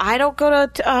true. I don't go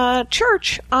to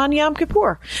church on Yom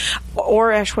Kippur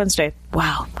or Ash Wednesday.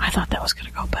 Wow, I thought that was going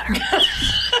to go better.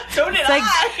 So did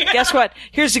I. Guess what?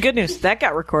 Here's the good news. That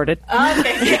got recorded.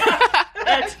 Okay.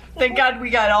 Thank God we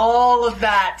got all of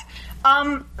that.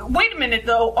 Wait a minute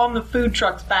though. On the food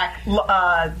trucks back, none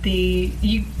of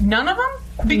them.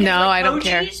 Because, No, I don't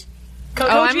care.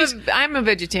 Koji's, I'm a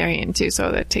vegetarian too,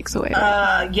 so that takes away.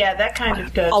 yeah, that kind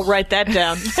of does. I'll write that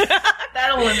down.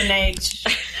 That eliminates.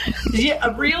 Is he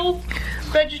a real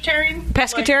vegetarian?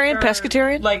 Pescatarian? Like, or,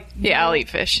 Pescatarian? Like, Yeah, I'll eat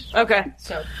fish. Okay.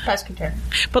 So pescatarian.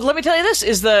 But let me tell you this,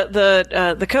 is the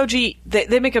koji,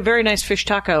 they make a very nice fish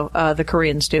taco, the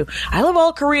Koreans do. I love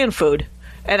all Korean food.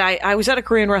 And I was at a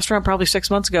Korean restaurant probably 6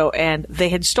 months ago, and they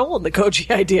had stolen the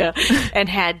koji idea and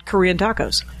had Korean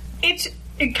tacos. It's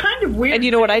kind of weird. And you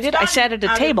know what I did? I It's sat at a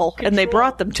out of table, and they control.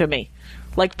 brought them to me.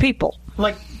 Like people.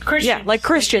 Like Christians. Yeah, like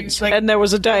Christians. Like, and there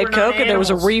was a Diet we're not Coke, and there was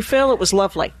a animals. refill. It was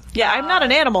lovely. Yeah, I'm not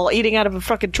an animal eating out of a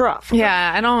fucking trough.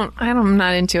 Yeah, I'm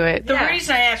not into it. The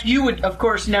reason I asked, you would, of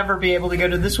course, never be able to go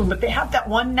to this one, but they have that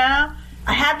one now.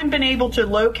 I haven't been able to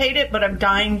locate it, but I'm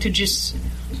dying to just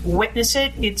witness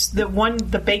it. It's the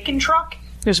bacon truck.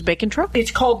 There's a bacon truck? It's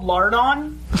called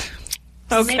Lardon.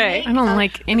 Okay. I don't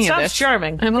like any of Sounds this.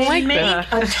 charming. I don't They like make that.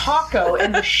 a taco,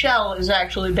 and the shell is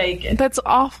actually bacon. That's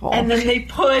awful. And then they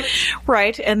put...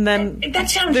 Right, and then That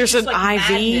sounds there's just an like IV.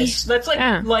 madness. That's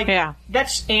like, Yeah.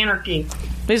 that's anarchy.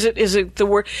 Is it the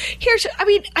word?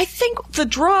 I think the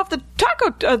draw of the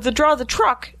taco, the draw of the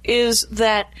truck is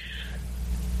that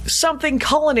something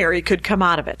culinary could come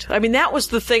out of it. I mean, that was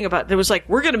the thing about it. It was like,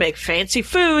 we're going to make fancy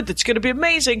food that's going to be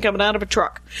amazing coming out of a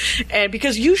truck. And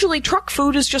because usually truck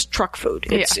food is just truck food.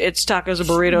 It's tacos and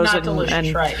burritos Not and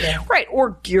delicious, right, yeah. Right,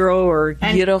 or gyro or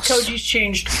And gyros. Koji's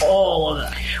changed all of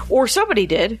that. Or somebody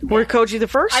did. Were Koji the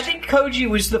first? I think Koji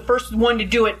was the first one to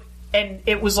do it, and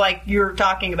it was like you're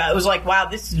talking about. It was like, wow,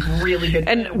 this is really good.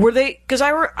 And food. were they? Because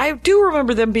I do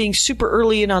remember them being super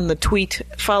early in on the tweet.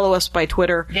 Follow us by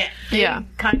Twitter. Yeah. They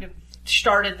kind of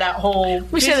started that whole.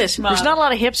 Let me say this: there's not a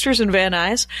lot of hipsters in Van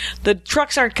Nuys. The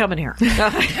trucks aren't coming here.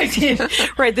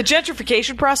 Right, the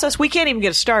gentrification process. We can't even get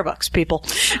a Starbucks, people.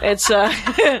 It's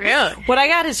Really? What I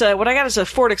got is a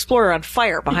Ford Explorer on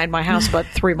fire behind my house about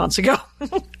 3 months ago.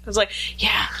 I was like,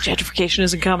 yeah, gentrification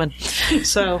isn't coming.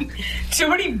 So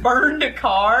Somebody burned a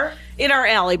car. in our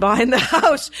alley behind the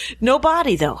house, no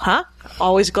body though, huh?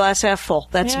 Always glass half full.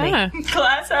 That's me. Yeah.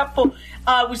 Glass half full.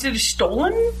 Was it a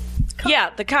stolen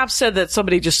Yeah, the cops said that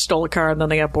somebody just stole a car and then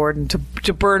they got bored, and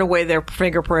to burn away their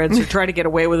fingerprints or try to get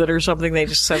away with it or something, they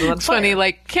just set it on fire. Funny,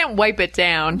 like, can't wipe it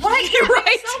down. Right,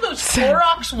 right. Sell those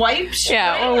Clorox wipes.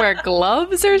 Yeah, right? or wear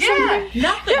gloves or something. Yeah,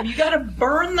 nothing. You gotta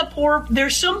burn the poor...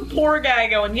 There's some poor guy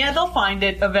going, yeah, they'll find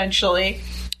it eventually.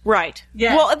 Right.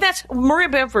 Yeah. Well, that's Maria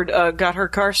Bamford got her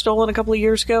car stolen a couple of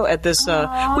years ago at this.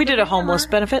 We did a homeless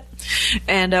benefit,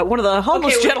 and one of the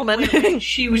homeless gentlemen.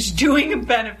 She was doing a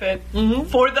benefit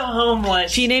for the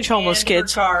homeless, teenage homeless and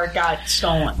kids. Her car got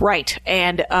stolen. Right,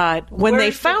 and when they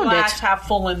found the glass it, half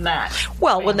full in that.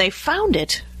 well, when they found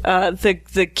it,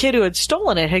 the kid who had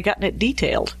stolen it had gotten it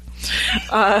detailed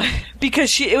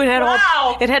because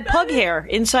it had pug hair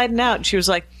inside and out, and she was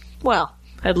like, well.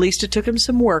 At least it took him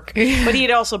some work. But he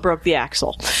had also broke the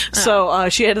axle. So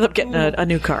she ended up getting a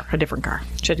new car, a different car.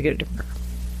 She had to get a different car.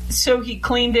 So he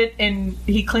cleaned it, and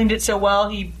he cleaned it so well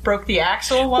he broke the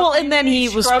axle? Well, and then he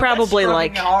was probably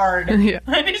like... hard. Yeah.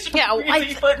 And he's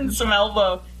really putting some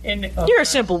elbow in it. You're a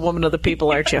simple woman of the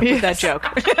people, aren't you? With that joke.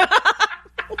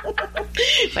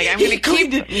 Like, I'm gonna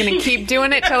keep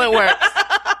doing it till it works.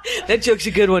 That joke's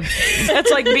a good one.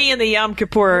 That's like me and the Yom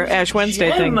Kippur Ash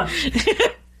Wednesday thing.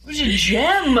 It was a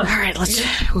gem. All right, let's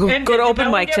go to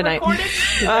open mic tonight. Did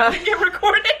that one get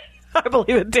recorded? I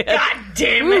believe it did. God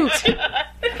damn it.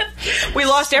 We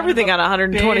lost everything on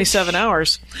 127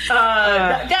 hours.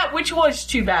 That which was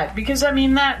too bad, because I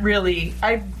mean that really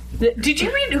did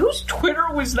you read whose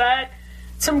Twitter was that?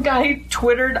 Some guy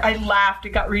twittered, I laughed, it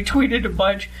got retweeted a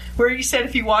bunch, where he said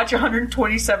if you watch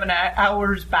 127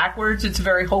 hours backwards, it's a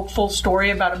very hopeful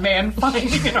story about a man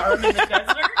finding an arm in the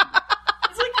desert.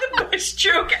 It's like the best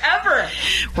joke ever.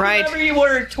 Right. Whoever you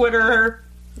were, Twitter her.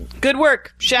 Good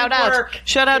work. Shout out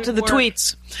to the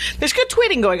tweets. There's good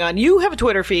tweeting going on. You have a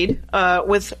Twitter feed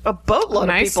with a boatload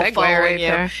of people following you.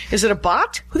 There. Is it a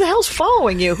bot? Who the hell's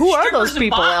following you? Who are those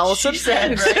people, Alison? She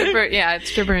said, right?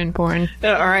 It's stripper and porn.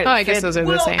 All right. Oh, I guess those are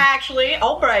the same. Actually,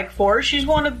 I'll brag for her. She's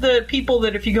one of the people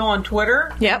that if you go on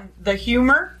Twitter, the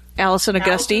humor... Alison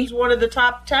Agosti. Alison's one of the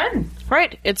top 10.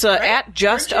 Right. It's at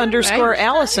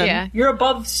just_Alison. Yeah. You're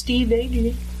above Steve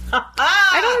Agee.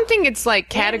 I don't think it's like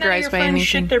categorized by anything.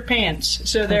 Shit their pants,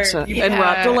 so they're and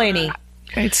Rob Delaney.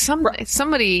 It's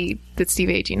somebody that Steve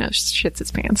Agee knows shits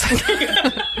his pants.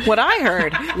 What I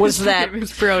heard was that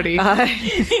Miss Brody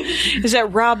is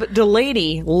that Rob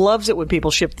Delaney loves it when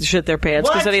people shit their pants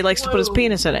because then he likes to put his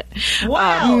penis in it.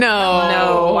 Wow.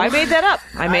 No, I made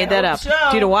that up. So.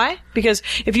 Do you know why? Because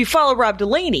if you follow Rob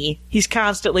Delaney, he's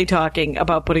constantly talking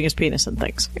about putting his penis in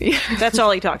things. That's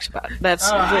all he talks about.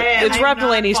 It's Rob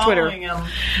Delaney's Twitter. Him,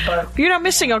 but you're not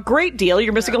missing a great deal.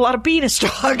 You're missing a lot of penis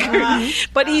talk.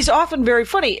 But he's often very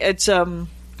funny. It's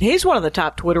he's one of the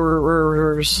top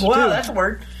Twitterers. wow, too. that's a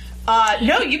word.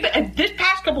 No, you've been, this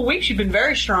past couple weeks you've been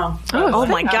very strong. Oh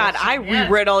my God! I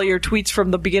reread all your tweets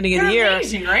from the beginning of the year.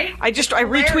 Amazing, right? I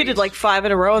retweeted like 5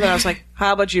 in a row, and then I was like,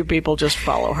 "How about you people just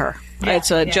follow her?" It's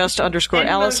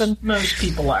just_Alison. Most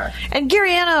people are. And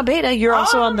Gariana Abeyta, you're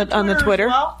also on the Twitter.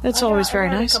 Well. That's always very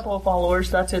nice. A couple of followers.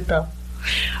 That's it, though.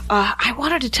 I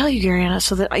wanted to tell you, Gariana,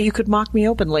 so that you could mock me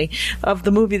openly of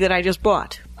the movie that I just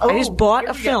bought. I just bought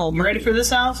a film. You ready for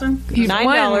this, Allison?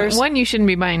 $9. One, you shouldn't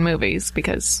be buying movies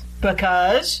because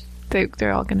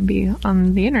they're all going to be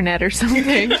on the internet or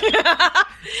something.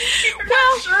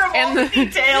 Well, sure of all the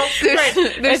details.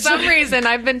 There's some reason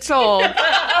I've been told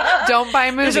don't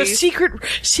buy movies. There's a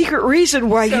secret reason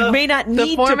why you may not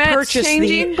need to purchase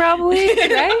changing, probably,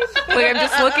 right? Like I'm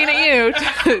just looking at you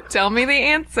to tell me the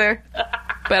answer,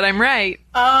 but I'm right.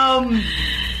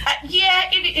 Yeah,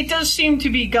 it does seem to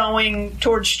be going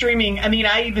towards streaming. I mean,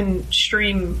 I even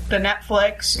stream the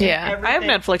Netflix. Yeah, I have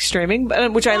Netflix streaming,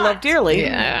 which I love dearly.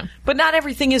 Yeah, but not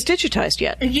everything is digitized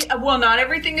yet. Yeah, well, not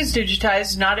everything is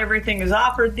digitized. Not everything is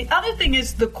offered. The other thing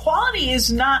is the quality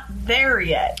is not there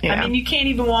yet. Yeah. I mean, you can't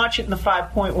even watch it in the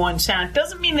 5.1 sound.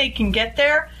 Doesn't mean they can get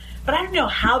there, but I don't know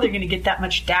how they're going to get that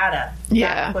much data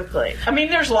that quickly. I mean,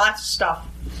 there's lots of stuff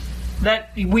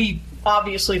that we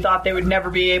obviously thought they would never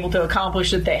be able to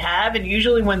accomplish that they have, and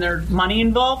usually when there's money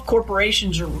involved,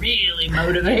 corporations are really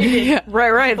motivated. Yeah,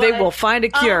 right. But, they will find a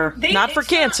cure, not for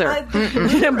cancer,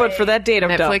 but for that datum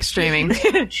dump. Netflix streaming.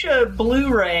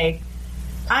 Blu-ray.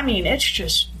 I mean, it's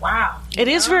just wow. It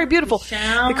is very beautiful.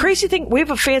 The crazy thing, we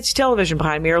have a fancy television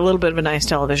behind me, or a little bit of a nice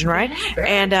television, right?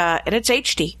 Yeah, and it's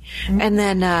HD. Mm-hmm. And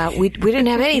then we didn't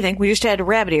have anything. We just had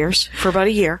rabbit ears for about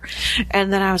a year.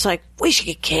 And then I was like, we should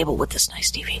get cable with this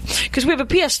nice TV because we have a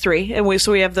PS3, and we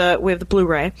have the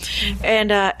Blu-ray. And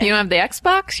you don't have the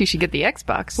Xbox? You should get the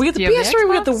Xbox. We got the PS3,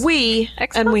 we got the Wii,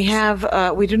 Xbox? And we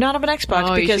have we do not have an Xbox.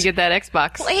 Oh, because you should get that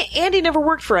Xbox. Well, Andy never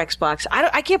worked for Xbox.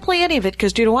 I can't play any of it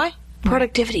because do you know why?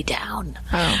 productivity down.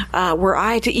 Were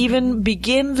I to even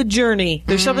begin the journey,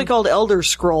 there's something called Elder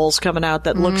Scrolls coming out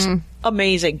that looks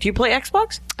amazing. Do you play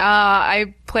Xbox?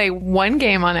 I play one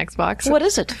game on Xbox. What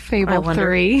is it? Fable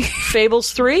 3.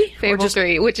 Fables 3? Fable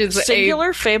 3, which is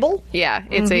singular Fable? Yeah,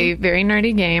 it's a very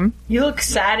nerdy game. You look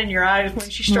sad in your eyes when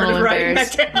she started writing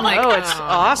that down. Oh, it's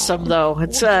awesome though.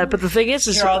 It's but the thing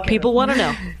is people want to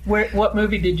know. What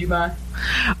movie did you buy?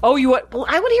 Oh, you what? Well,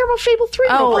 I want to hear about Fable 3.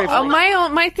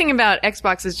 My thing about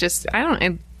Xbox is just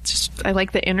I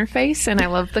like the interface and I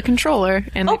love the controller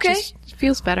and it just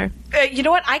feels better. You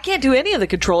know what? I can't do any of the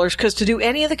controllers because to do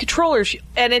any of the controllers,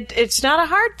 and it's not a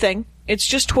hard thing. It's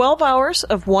just 12 hours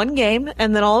of one game,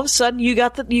 and then all of a sudden you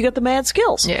got the mad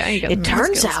skills. Yeah, you got it the mad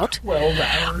turns skills. out 12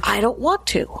 hours. I don't want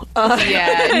to.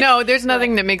 No, there's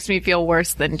nothing that makes me feel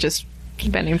worse than just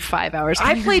spending 5 hours.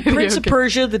 I played Prince of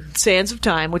Persia: The Sands of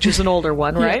Time, which is an older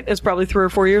one, right? It's probably 3 or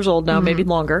 4 years old now, maybe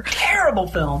longer. Terrible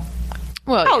film.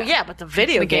 Well, but the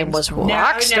video game was No, I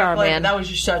never rockstar, played it. man. That was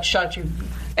just such a...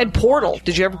 And Portal.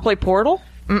 Did you ever play Portal?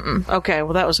 Mm-mm. Okay,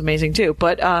 well that was amazing too.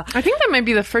 But I think that might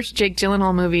be the first Jake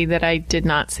Gyllenhaal movie that I did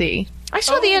not see. I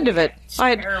saw the end of it.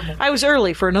 terrible. I was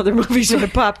early for another movie, so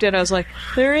it popped in. I was like,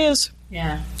 there he is.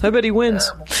 Yeah. I bet he wins.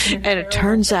 Terrible. And it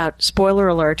turns out, spoiler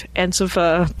alert, ends of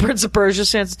Prince of Persia,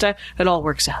 Sands of Time, it all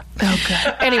works out. Oh,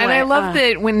 good. Anyway, and I love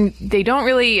that when they don't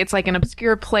really, it's like an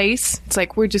obscure place. It's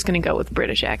like, we're just going to go with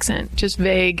British accent. Just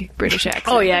vague British accent.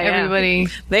 Oh, yeah, Everybody.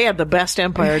 They had the best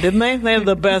empire, didn't they? They had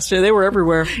the best. They were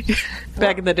everywhere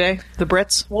back in the day. The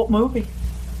Brits. What movie?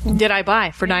 Did I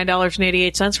buy for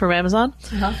 $9.88 from Amazon?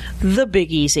 The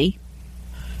Big Easy.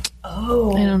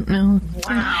 Oh. I don't know.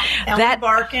 Wow. Ellen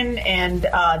Barkin and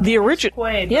The original,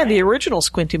 Quaid, yeah, right? the original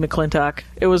Squinty McClintock.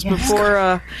 It was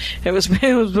before. It was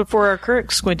before our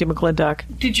current Squinty McClintock.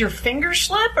 Did your finger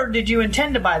slip, or did you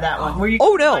intend to buy that one? Were you Oh,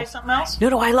 going to no. buy something else?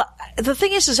 No. The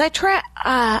thing is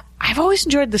I've always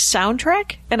enjoyed the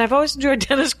soundtrack, and I've always enjoyed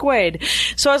Dennis Quaid.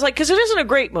 So I was like, because it isn't a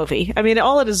great movie. I mean,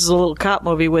 all it is a little cop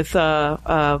movie with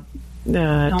Deliverance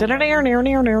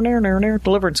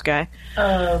guy.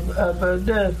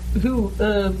 Who?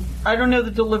 I don't know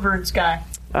the Deliverance guy.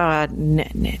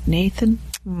 Nathan.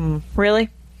 Really?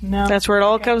 No. That's where it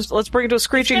all comes. Let's bring it to a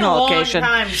screeching halt, It's been a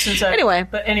long time since I...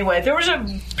 Anyway, there was a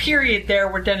period there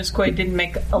where Dennis Quaid didn't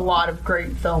make a lot of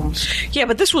great films. Yeah,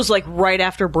 but this was like right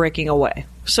after Breaking Away.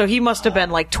 So he must have been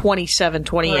like 27,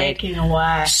 28. Breaking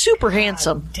Away. Super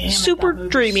handsome. Damn it, super that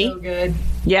movie's dreamy. so good.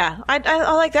 Yeah, I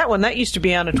like that one. That used to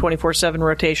be on a 24/7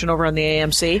 rotation over on the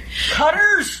AMC.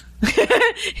 Cutters!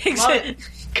 Exactly.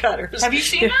 Cutters. Have you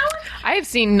seen that one? I have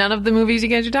seen none of the movies you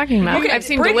guys are talking about. Okay, I've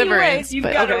seen Breaking Deliverance. You've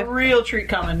but- got a real treat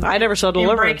coming. I never saw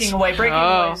Deliverance. Breaking Away. Breaking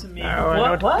Away is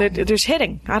amazing. What? There's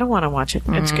hitting. I don't want to watch it.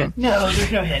 It's good. No,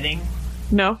 there's no hitting.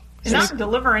 No? It's not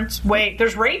Deliverance. Wait,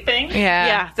 there's raping.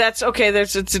 Yeah. That's okay.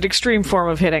 It's an extreme form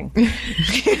of hitting.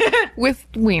 With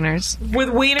wieners. With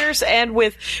wieners and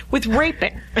with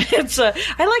raping. It's I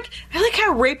like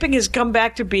how raping has come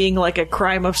back to being like a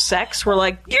crime of sex. We're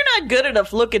like, you're not good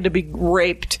enough looking to be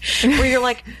raped. Where you're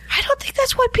like, I don't think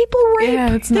that's why people rape.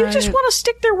 Yeah, it's they not just it. want to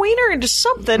stick their wiener into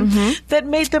something that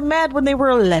made them mad when they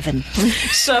were 11.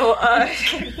 So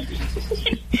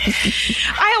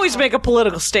I always make a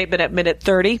political statement at minute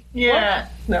 30. Yeah.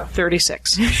 No,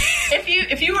 36.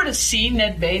 If you were to see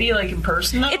Ned Beatty like in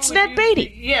person, though, It's would Ned you-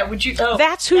 Beatty. Yeah, would you? Oh,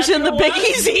 That's who's in the Big one?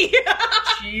 Easy.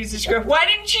 Jesus Christ! Why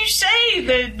didn't you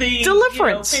say the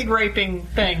Deliverance. pig raping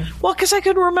thing? Well, because I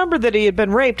couldn't remember that he had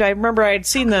been raped. I remember I had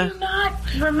seen Do you not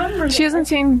remember? She hasn't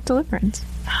seen Deliverance.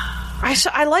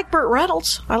 I like Burt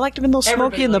Reynolds. I liked him in those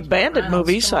Smokey and the likes Burt Bandit Reynolds.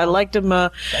 movies. Come I on. liked him.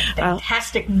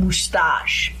 Fantastic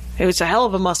mustache. It was a hell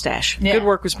of a mustache. Yeah. Good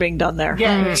work was being done there.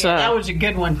 Yeah, It's, that was a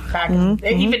good one. Back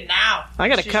even now, I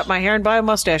got to It's cut just- my hair and buy a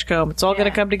mustache comb. It's all going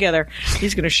to come together.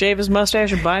 He's going to shave his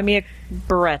mustache and buy me a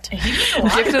beret.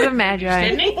 Gift of the Magi.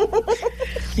 Didn't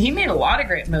he? He made a lot of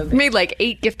great movies. Made like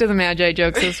 8 Gift of the Magi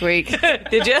jokes this week.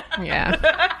 Did you?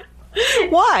 Yeah.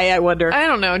 Why, I wonder? I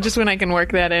don't know, just when I can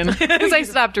work that in. Because I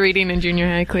stopped reading in junior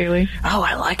high, clearly. Oh,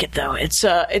 I like it, though. It's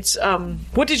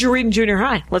what did you read in junior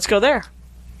high? Let's go there.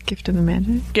 Gift of the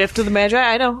Magi. Gift of the Magi.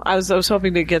 I know. I was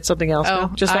hoping to get something else. Oh,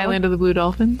 No? Just that Island of the Blue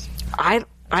Dolphins. one?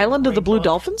 Island of the Blue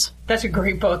Dolphins? That's a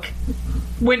great book.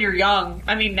 When you're young,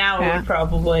 I mean, now it Yeah. would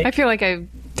probably. I feel like I've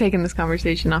taken this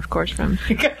conversation off course from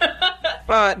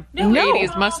No.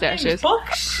 ladies' mustaches.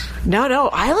 Books. No,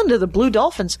 Island of the Blue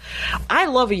Dolphins. I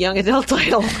love a young adult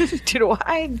title. You know,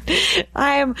 I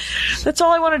am. That's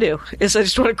all I want to do. Is I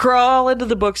just want to crawl into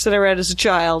the books that I read as a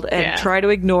child and try to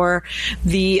ignore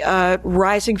the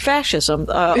rising fascism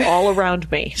all around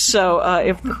me. So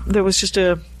if there was just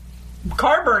a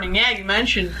Car burning. Yeah, you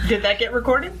mentioned. Did that get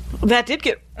recorded? That did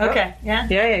get... Okay, yeah.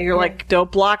 Yeah, you're like,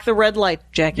 don't block the red light,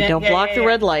 Jackie. Don't block the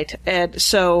red light. And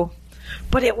so...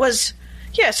 But it was...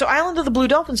 Yeah, so Island of the Blue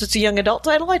Dolphins, it's a young adult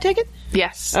title, I take it?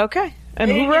 Yes. Okay.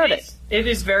 And who wrote it? It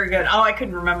is very good. Oh, I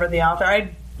couldn't remember the author.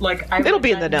 It'll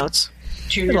be in the notes.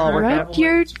 Junior It'll all work out.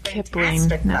 Rudyard Kipling.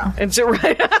 No. Is it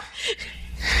right?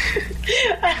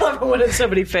 I love it when it's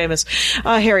somebody famous.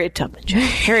 Harriet Tubman.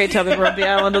 Harriet Tubman wrote The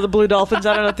Island of the Blue Dolphins.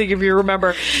 I don't think if you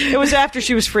remember. It was after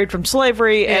she was freed from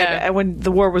slavery and when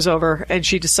the war was over and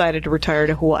she decided to retire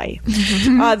to Hawaii.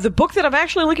 The book that I'm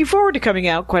actually looking forward to coming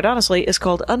out, quite honestly, is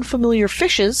called Unfamiliar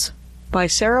Fishes by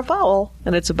Sarah Vowell,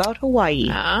 and it's about Hawaii.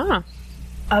 Ah.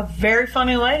 A very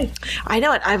funny lady. I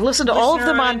know it. I've listened to all of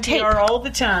them on tape. All the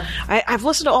time. I've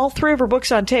listened to all 3 of her books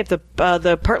on tape.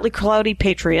 The Partly Cloudy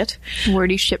Patriot,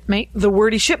 Wordy Shipmate. The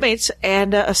Wordy Shipmates,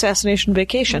 and Assassination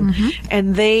Vacation.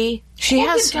 And she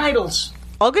has good titles.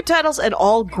 All good titles and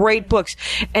all great books.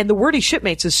 And The Wordy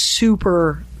Shipmates is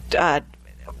super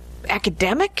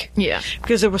academic. Yeah.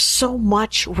 Because there was so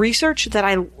much research that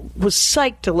I was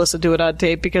psyched to listen to it on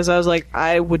tape because I was like,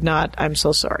 I would not. I'm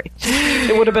so sorry.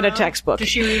 It would have been a textbook. Does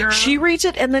she read her own? She reads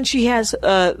it, and then she has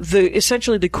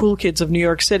essentially the cool kids of New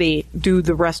York City do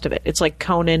the rest of it. It's like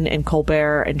Conan and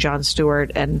Colbert and Jon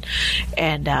Stewart and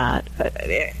Eric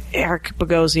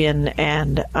Bogosian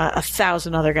and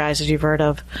 1,000 other guys that you've heard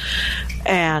of,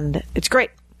 and it's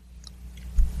great.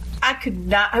 I could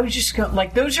not. I was just going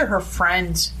like those are her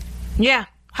friends. Yeah.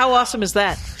 How awesome is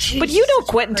that? Jesus, but you know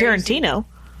Quentin crazy. Tarantino.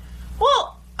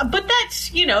 Well, but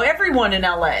that's, everyone in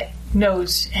L.A.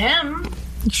 knows him.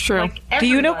 It's true. Like, Do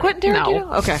you know everybody. Quentin Tarantino?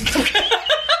 No. Okay.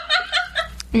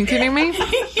 Are you kidding me?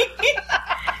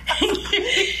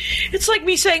 It's like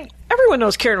me saying, everyone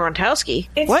knows Karen Rontowski.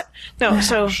 What? No,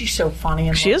 so... She's so funny.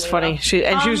 And She is lovely, funny.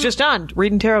 though. She was just on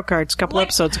reading tarot cards a couple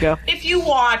episodes ago. If you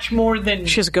watch more than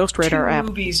She has a Ghost Radar 2 app.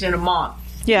 movies in a month,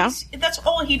 Yeah. that's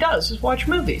all he does is watch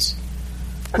movies.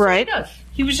 That's Right. all he does.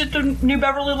 He was at the New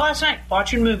Beverly last night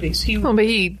watching movies. Well, but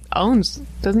he owns,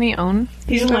 doesn't he own?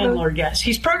 He's a landlord, yes.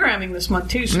 He's programming this month,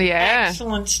 too. Some Yeah.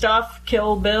 excellent stuff.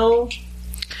 Kill Bill.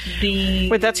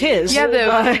 Wait, that's his? Yeah,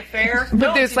 the Affair. but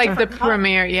No, there's it's a like the different cut.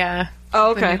 premiere, yeah.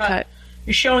 Oh, The okay. new cut.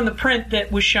 You're showing the print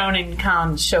that was shown in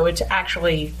Cannes, so it's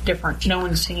actually different. No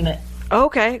one's seen it.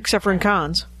 Okay, except for in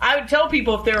cons. I would tell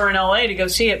people if they were in LA to go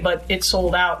see it, but it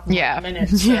sold out in Yeah.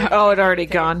 minutes. So Oh, it already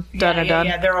gone. Done and done.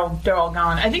 Yeah, they're all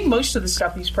gone. I think most of the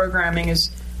stuff he's programming is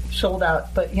sold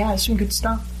out, but yeah, there's some good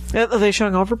stuff. Are they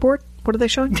showing Overboard? What are they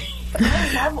showing?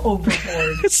 I love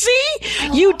Overboard. See?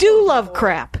 You do love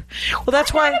crap. Well,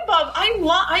 that's why...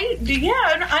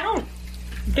 I don't.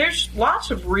 There's lots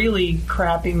of really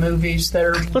crappy movies that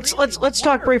are. Let's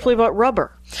talk briefly about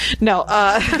Rubber. No,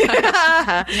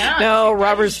 no,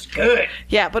 Rubber's good.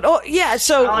 Yeah, but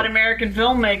so Solid American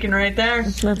filmmaking right there.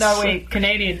 No, wait,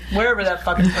 Canadian, wherever that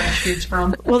fucking French dude's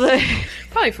from. well,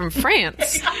 Probably from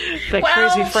France. that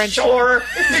crazy French. Sure.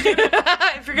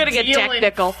 If you're gonna get Dealing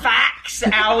technical, facts,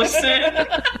 Alison.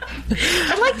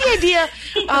 I like the idea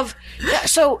of.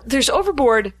 So there's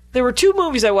Overboard. There were 2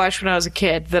 movies I watched when I was a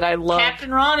kid that I loved.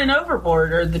 Captain Ron and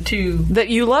Overboard are the 2 That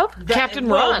you love? Captain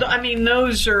Ron. I mean,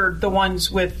 those are the ones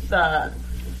with.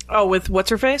 With what's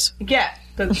her face? Yeah,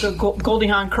 the Goldie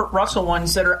Hawn, Kurt Russell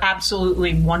ones that are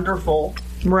absolutely wonderful.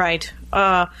 Right.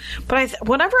 But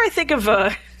whenever I think of,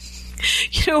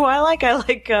 who I like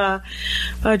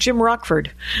Jim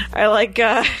Rockford. I like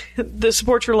the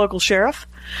Support Your Local Sheriff.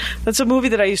 That's a movie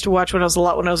that I used to watch when I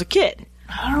was a kid.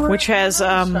 Which has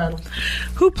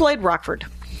who played Rockford?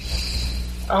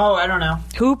 Oh, I don't know.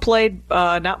 Who played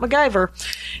not MacGyver?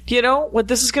 Do you know what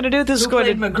this is going to do? This is going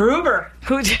Played to MacGruber.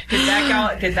 who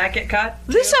Did that get cut?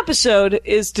 This episode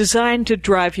is designed to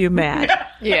drive you mad.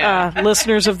 Yeah.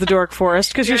 Listeners of the Dork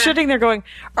Forest, because you're sitting there going,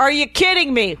 "Are you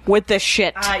kidding me with this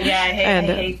shit?" I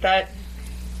hate that.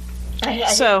 I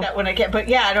hate that when I get. But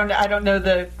yeah, I don't know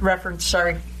the reference.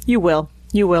 Sorry. You will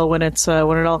when it's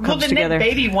when it all Well, comes the together. Nick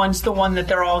Baby one's the one that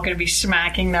they're all going to be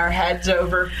smacking their heads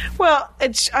over. Well,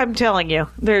 I'm telling you,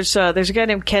 there's a guy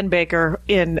named Ken Baker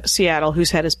in Seattle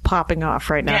whose head is popping off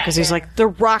right now because he's like the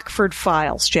Rockford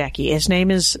Files. Jackie, his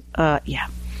name is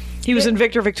he was in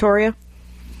Victor Victoria.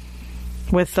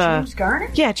 With James Garner?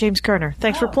 Yeah, James Garner.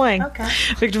 Thanks for playing. Okay.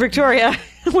 Victor Victoria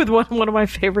with one of my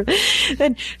favorite.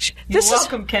 Then You're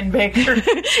welcome, Ken Baker.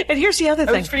 And here's the other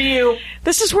thing. That's for you.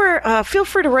 This is where feel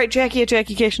free to write Jackie at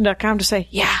JackieCation.com to say,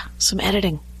 yeah, some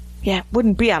editing. Yeah,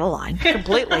 wouldn't be out of line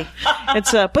completely.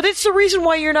 But it's the reason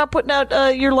why you're not putting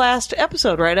out your last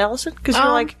episode, right, Alison? Because you're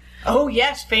like, oh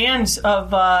yes, fans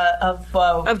of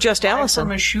Just Alison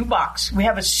from a shoebox. We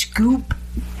have a scoop.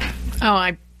 Oh,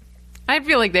 I I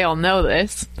feel like they all know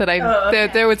this,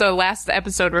 that there was a last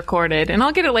episode recorded, and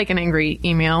I'll get like an angry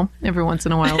email every once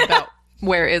in a while about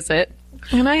where is it,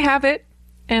 and I have it,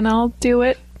 and I'll do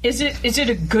it. Is it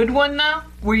a good one though?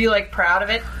 Were you like proud of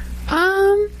it?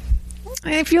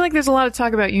 I feel like there's a lot of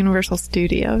talk about Universal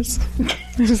Studios.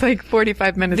 There's like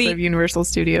 45 minutes of Universal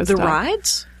Studios. The talk.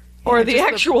 rides? Or the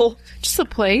actual... Just the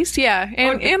place, yeah.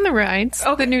 And the rides.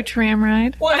 Okay. The new tram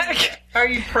ride. What? Are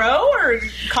you pro or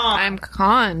con? I'm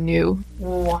con new.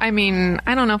 I mean,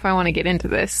 I don't know if I want to get into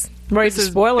this. Right, This is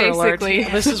spoiler alert. basically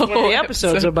This is what the whole the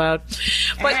episode's episode. about.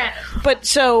 But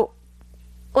so,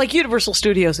 like Universal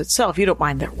Studios itself, you don't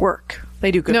mind their work.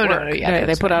 They do good No, work. yeah,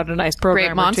 they put out a nice program.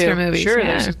 Great monster movies, Sure,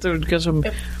 yeah. there's some...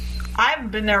 I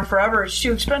haven't been there forever. It's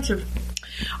too expensive.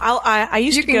 I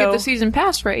used You to can go... get the season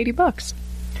pass for $80.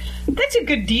 That's a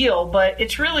good deal, but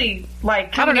it's really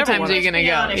like How many never times wanna- are you going to Let's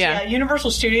be go? honest, Yeah.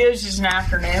 Universal Studios is an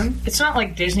afternoon. It's not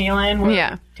like Disneyland where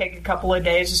Yeah. you take a couple of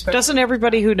days. Especially. Doesn't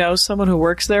everybody who knows someone who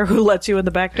works there who lets you in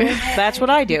the back door? That's what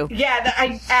I do. Yeah,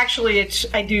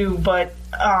 I do, but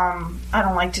I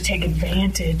don't like to take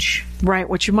advantage. Right,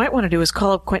 what you might want to do is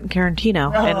call up Quentin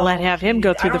Tarantino and have him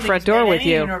go I through don't the think front he's made door with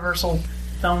any you. Universal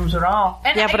films at all.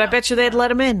 And Yeah, but I bet you they'd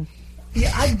let him in.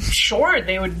 Yeah, I'm sure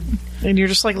they would. And you're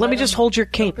just like, let me just hold your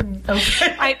cape. Open.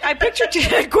 I pictured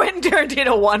Quentin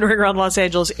Tarantino wandering around Los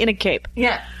Angeles in a cape.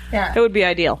 Yeah. It would be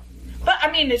ideal. But I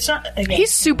mean, it's not. Again,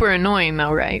 He's super annoying,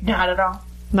 though, right? not at all.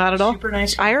 Not at all. Super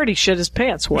nice. I already shit his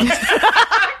pants once.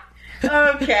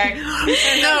 Okay.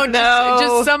 No,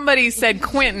 just somebody said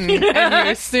Quentin, and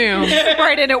you assume.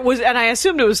 Right, and I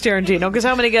assumed it was Tarantino, because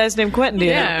how many guys named Quentin do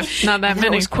you Yeah, know? not that It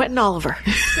many. was Quentin Oliver.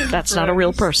 That's not a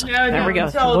real person. There we go.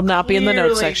 It's all Will not be in the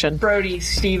notes clearly section. Brody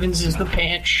Stevens is the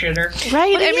pants shitter.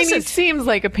 Right? I mean, he isn't. seems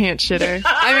like a pants shitter.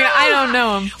 I mean, I don't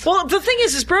know him. Well, the thing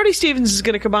is Brody Stevens is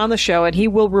going to come on the show, and he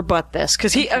will rebut this,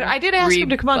 because I did ask him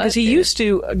to come on, because he Rebut it. used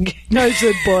to. I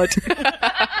said, but.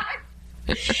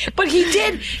 But he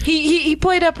did. He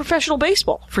played professional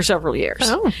baseball for several years.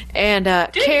 Oh. And I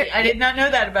did not know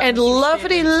that about and Mr.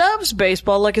 Stevens. loves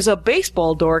baseball, like is a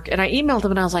baseball dork. And I emailed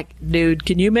him and I was like, dude,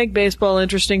 can you make baseball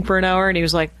interesting for an hour? And he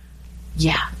was like,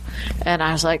 yeah. And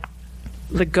I was like,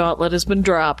 the gauntlet has been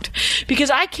dropped.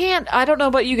 Because I don't know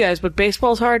about you guys, but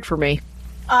baseball's hard for me.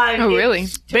 Oh, really?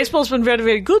 Baseball's been very,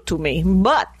 very good to me,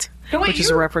 but... Which is a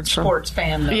you're reference from... sports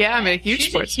fan, though. Yeah, I'm a huge She's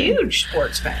sports a fan. huge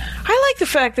sports fan. I like the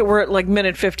fact that we're at like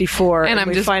minute 54 And and I'm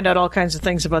we just- find out all kinds of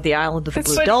things about the island of the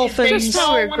Blue But Dolphins. is Just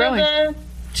how we're baseball one of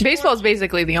the- Baseball's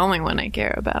basically the only one I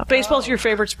care about. Baseball's your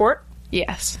favorite sport?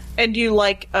 Yes. And do you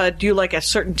like a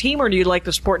certain team or do you like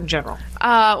the sport in general?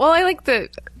 Well, I like the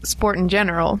sport in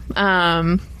general.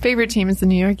 Favorite team is the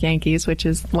New York Yankees, which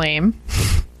is lame.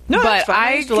 No, that's But fine.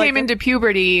 I used to like came them. into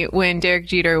puberty when Derek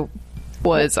Jeter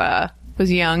was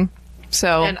young.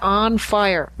 So and on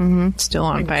fire. still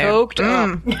on fire. Coked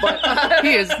up. But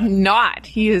he is not.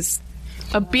 He is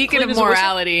a beacon Clean of as a whistle?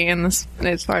 morality in this,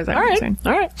 as far as I'm All right. concerned.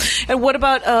 All right. And what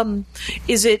about,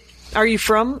 are you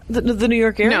from the New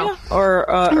York area? No. Or,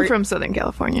 I'm from Southern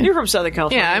California. you're from Southern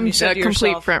California. Yeah, and I'm you said a to complete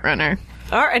yourself- front runner.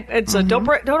 All right. It's don't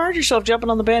hurt yourself jumping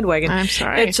on the bandwagon. I'm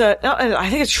sorry. It's no, I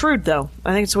think it's shrewd though.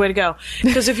 I think it's the way to go.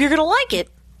 Because if you're going to like it,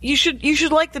 you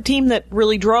should like the team that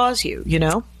really draws you, you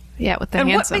know? Yeah, with the And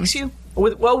handsome. what makes you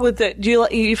with the do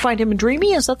you find him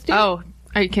dreamy? Is that the deal? Oh,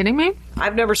 are you kidding me?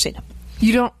 I've never seen him.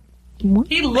 You don't.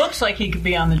 He looks like he could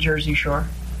be on the Jersey Shore.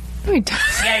 No, he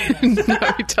doesn't. Yeah, he does. No,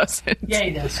 he doesn't. Yeah, he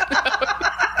does.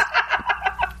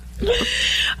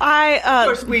 I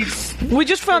Of course, we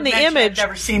just found the mentioned image I've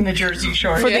never seen the Jersey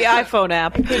Shore for the iPhone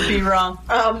app. Could be wrong.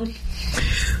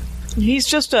 He's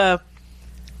just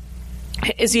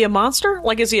is he a monster?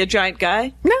 Like, is he a giant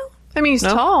guy? No, I mean he's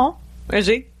No? tall. Is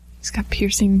he? He's got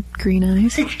piercing green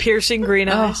eyes. Piercing green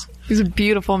eyes. Oh, he's a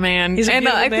beautiful man. He's a and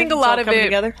beautiful I man. think a It's lot all of coming it.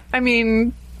 together? I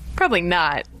mean, probably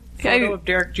not. Photo of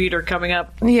Derek Jeter coming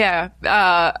up. Yeah,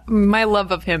 my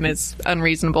love of him is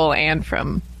unreasonable, and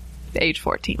from age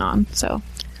 14 on. So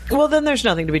Well, then there's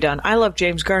nothing to be done. I love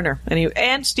James Garner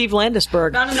and Steve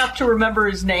Landisberg. Not enough to remember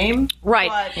his name. Right.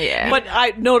 But, Yeah. But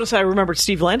I noticed I remembered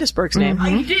Steve Landisberg's name.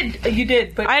 You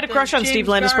did. But I had a crush on James Steve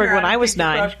Landisberg Garner, when I don't was think the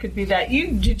 9. Crush could be that.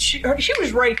 She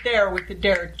was right there with the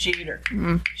Derek Jeter.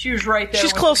 She was right there.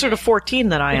 She's with closer the to 14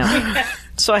 than I am.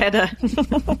 So I had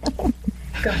to...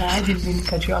 Go ahead. I didn't mean to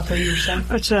cut you off. What you were saying.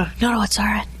 No, it's all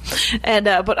right.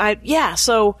 And,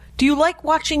 so do you like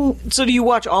watching... So do you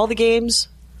watch all the games?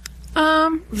 Or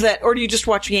do you just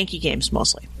watch Yankee games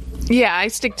mostly? yeah, I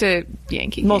stick to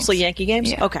Yankee. Mostly games. Yankee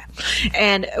games? Yeah. Okay.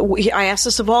 And I asked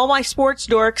this of all my sports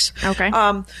dorks. Okay.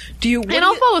 Do you... And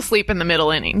I'll fall asleep in the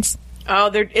middle innings.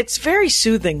 It's very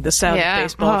soothing, the sound of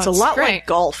baseball. It's a lot like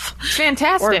golf. It's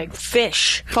fantastic. Or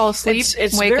fish. Fall asleep,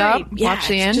 it's wake very, up, watch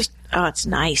the end. It's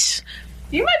nice.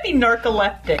 You might be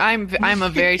narcoleptic.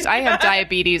 I have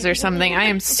diabetes or something. I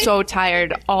am so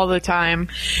tired all the time.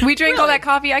 We drank all that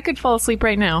coffee. I could fall asleep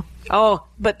right now. Oh,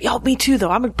 but me too,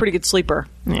 though. I'm a pretty good sleeper.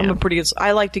 Yeah.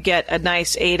 I like to get a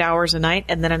nice 8 hours a night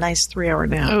and then a nice 3-hour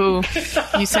nap. Ooh,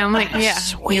 you sound like,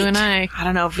 Sweet. you and I. I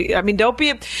don't know don't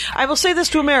be, I will say this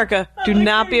to America. Do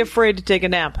not be afraid to take a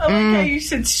nap. I like how you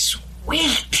said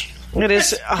sweet. It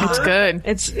is. It's good.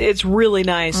 It's really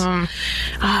nice. I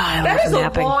That love is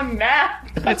napping. a long nap.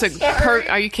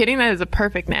 Are you kidding? That is a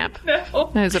perfect nap.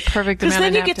 No. That is a perfect amount of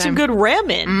nap. Because then you get some good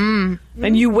REM in.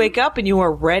 And you wake up and you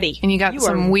are ready. And you got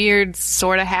some weird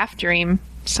sort of half dream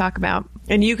to talk about.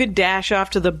 And you could dash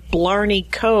off to the Blarney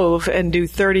Cove and do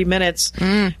 30 minutes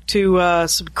to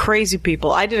some crazy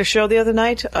people. I did a show the other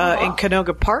night in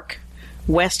Canoga Park,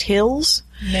 West Hills.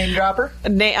 Name dropper.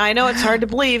 I know it's hard to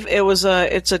believe. It's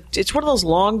one of those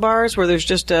long bars where there's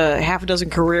just a half a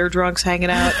dozen career drunks hanging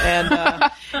out and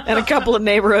a couple of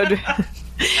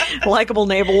likable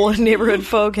neighborhood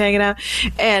folk hanging out.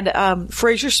 And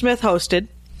Fraser Smith hosted.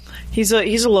 He's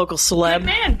a local celeb.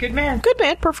 Good man. Good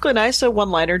man, perfectly nice, a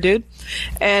one-liner dude.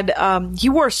 And he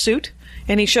wore a suit,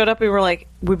 and he showed up, and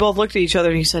we both looked at each other,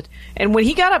 and he said, and when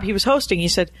he got up, he was hosting, he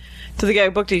said, to the guy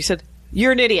who booked it, he said,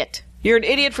 "You're an idiot. You're an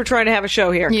idiot for trying to have a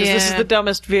show here, because this is the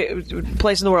dumbest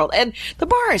place in the world." And the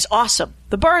bar is awesome.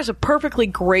 The bar is a perfectly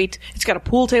great, it's got a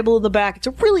pool table in the back. It's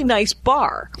a really nice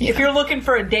bar. If you're looking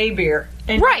for a day beer.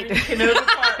 And right. Canoga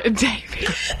Park.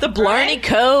 The Blarney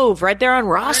Cove, right there on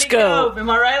Roscoe. Am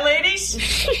I right,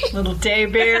 ladies? Little day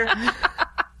beer.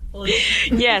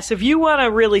 Yes, if you want to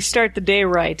really start the day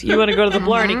right, you want to go to the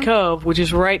Blarney Cove, which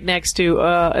is right next to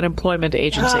an employment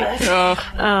agency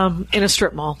in a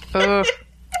strip mall.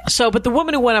 But the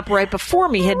woman who went up right before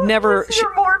me had never... Was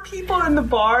there more people in the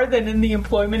bar than in the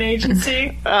employment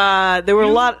agency? There were a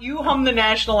lot... You hum the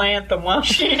national anthem while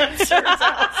she answers,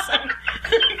 Alison.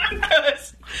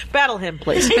 Battle him,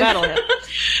 please. Battle him.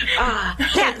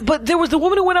 But there was the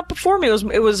woman who went up before me.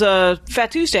 It was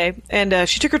Fat Tuesday, and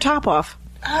she took her top off.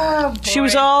 Oh, boy. She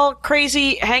was all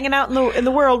crazy, hanging out in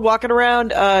the world, walking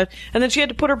around, and then she had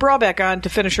to put her bra back on to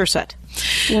finish her set.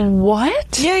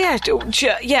 What?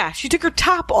 Yeah. She took her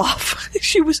top off.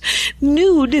 She was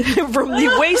nude from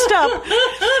the waist up.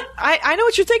 I know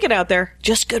what you're thinking out there.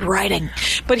 Just good writing.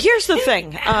 But here's the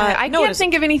thing. I can't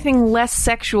think of anything less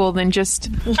sexual than just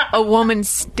a woman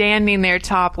standing there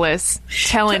topless,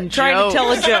 trying to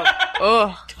tell a joke.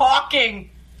 Ugh. Talking.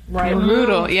 Right.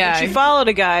 Brutal, yeah. She followed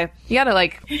a guy. You gotta,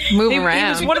 move around. He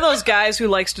was one of those guys who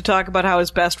likes to talk about how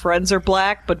his best friends are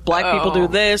black, but black people do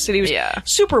this. And he was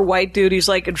super white dude. He's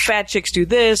like, and fat chicks do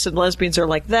this, and lesbians are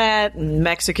like that, and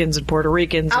Mexicans and Puerto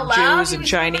Ricans and Jews and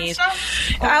Chinese.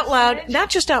 Out loud. Not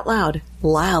just out loud.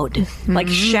 Loud. Like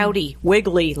shouty,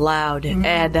 wiggly loud.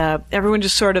 And everyone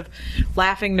just sort of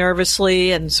laughing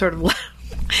nervously and sort of...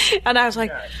 And I was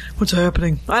like, what's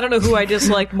happening? I don't know who I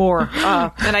disliked more.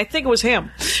 And I think it was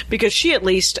him. Because she at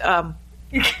least,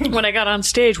 when I got on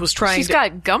stage, was trying She's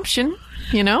got gumption,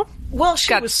 you know? Well,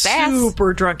 she was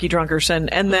super drunky-drunkerson.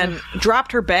 And then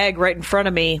dropped her bag right in front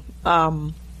of me.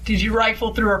 Did you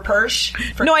rifle through her purse?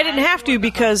 No, I didn't have to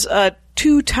because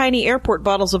 2 tiny airport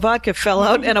bottles of vodka fell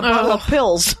out and a bottle of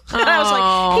pills. And I was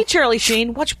like, hey, Charlie Sheen,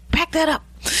 why don't you pack that up?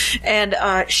 And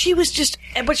she was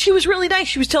but she was really nice.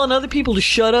 She was telling other people to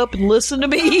shut up and listen to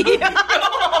me.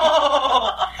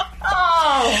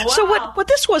 Wow. So what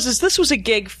this was a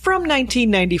gig from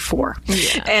 1994.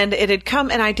 Yeah. And it had come,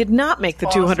 and I did not make the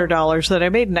 $200 that I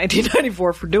made in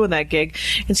 1994 for doing that gig.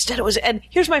 Instead it was, and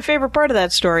here's my favorite part of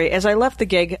that story. As I left the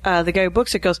gig, the guy who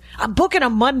books it goes, "I'm booking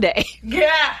on Monday."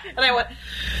 Yeah. And I went,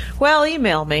 well,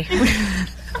 email me.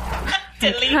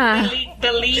 Delete.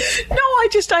 No,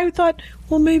 I thought,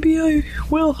 well, maybe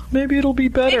it'll be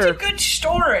better. It's a good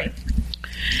story.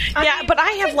 I mean, but I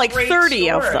have like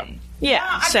 30 of them.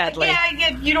 Yeah, sadly.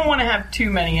 You don't want to have too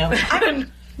many of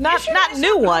them. Not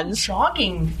new ones.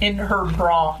 Jogging in her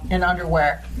bra and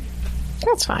underwear.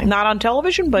 That's fine. Not on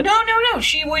television, but... No.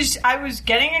 I was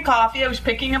getting a coffee. I was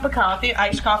picking up a coffee,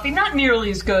 iced coffee. Not nearly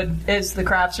as good as the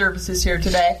craft services here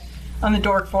today on the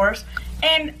Dork Forest.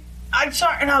 And I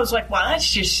saw it, and I was like, well, that's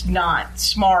just not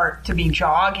smart to be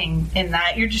jogging in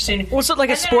that. You're just in... Was it like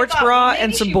a sports bra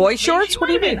and some boy shorts? What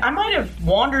do you mean? I might have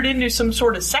wandered into some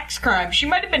sort of sex crime. She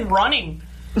might have been running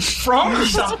from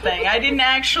something. I didn't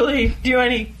actually do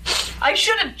any... I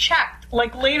should have checked.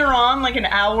 Like later on, like an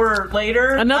hour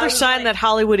later. Another sign that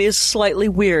Hollywood is slightly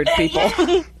weird, people.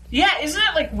 Yeah, isn't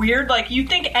that like weird? Like you'd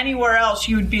think anywhere else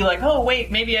you would be like, oh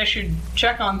wait, maybe I should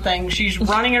check on things. She's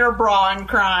running in her bra and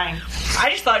crying. I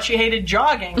just thought she hated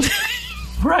jogging.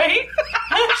 Right?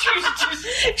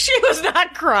 She was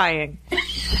not crying.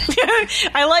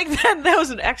 I like that. That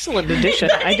was an excellent addition.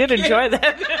 I did enjoy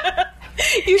that.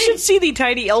 You should see the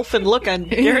tiny elfin look on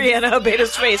Gariana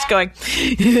Abeyta's face going,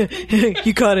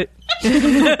 you got it.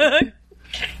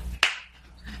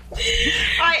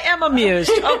 I am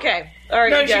amused. Okay. All right,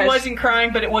 No, you she guys. wasn't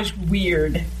crying, but it was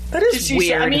weird. That is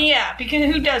weird. I mean, yeah,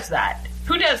 because who does that?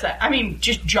 Who does that? I mean,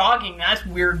 just jogging, that's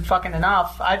weird fucking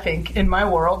enough, I think, in my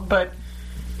world, but...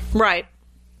 Right.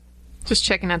 Just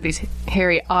checking out these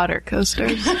Harry Otter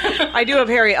coasters. I do have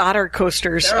Harry Otter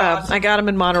coasters. They're awesome. I got them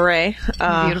in Monterey,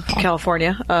 Beautiful.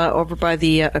 California, over by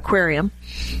the aquarium.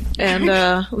 And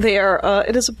they are.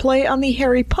 It is a play on the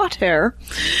Harry Potter,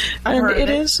 and heard of it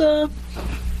it. is.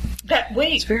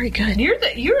 Wait, It's very good.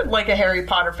 You're like a Harry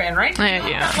Potter fan, right?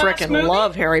 Yeah. Frickin'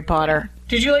 love Harry Potter.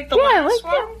 Did you like the I last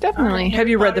like it, one? definitely. Have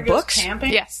you read the Harry Potter goes books?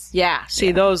 Camping? Yes. Yeah.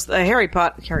 See those Harry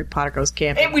Potter goes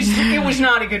camping. It was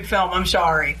not a good film. I'm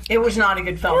sorry. It was not a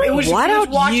good film. It was. Why it was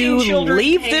don't watching you children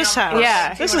leave camp this house? for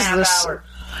Yeah, 2.5 this is the hours.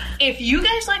 If you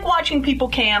guys like watching people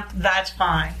camp, that's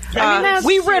fine. That's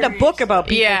we read a serious. book about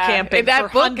people Yeah, camping that for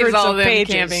book hundreds is all of them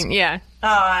pages. camping. Yeah.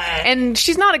 And And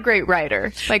she's not a great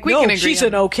writer. Like, we No, can agree she's on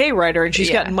an okay writer, and she's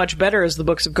Yeah. gotten much better as the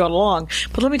books have gone along.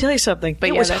 But let me tell you something. It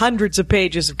yeah, was that's- hundreds of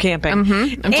pages of camping.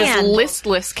 I'm just And-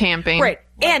 listless camping. Right.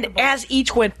 And as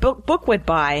each book went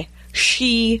by,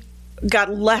 she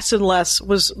got less and less,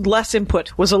 was less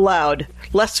input was allowed,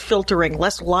 less filtering,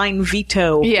 less line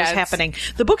veto Yeah, was it's- happening.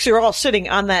 The books are all sitting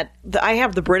on that. I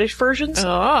have the British versions,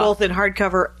 Oh. both in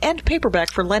hardcover and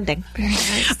paperback for lending. Very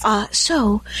nice.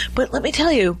 But let me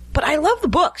tell you, but I love the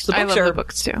books. The I books love are the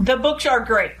books, too. the books are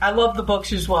great. I love the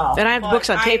books as well. And I have the But books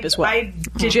on tape as well. I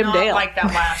did Jim not Dale. like that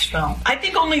last film. I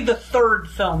think only the third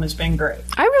film has been great.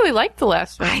 I really liked the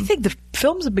last one. I think the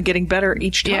films have been getting better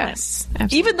each time. Yes,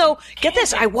 absolutely. Even though, get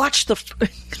this, I watched the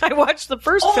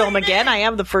first film again. I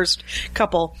have the first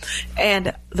couple,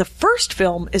 and the first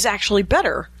film is actually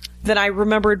better than I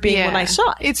remember it being when I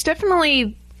saw it. It's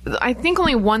definitely, I think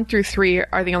only 1 through 3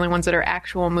 are the only ones that are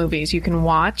actual movies you can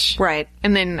watch. Right.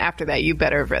 And then after that, you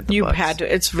better have read the You books. had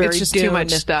to. It's very It's just too Dune.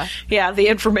 much stuff. Yeah, the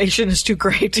information is too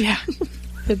great. Yeah.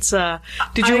 It's.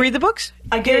 Did you read the books?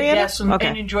 I did, Gariana? yes, and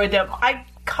Okay. enjoyed them. I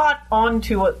caught on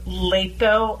to it late,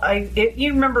 though.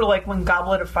 You remember, like, when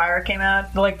Goblet of Fire came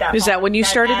out? Like that. Is that when you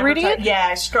started reading it? Yeah,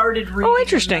 I started reading Oh,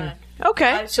 interesting. that.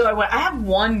 Okay. So I have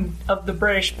one of the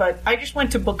British, but I just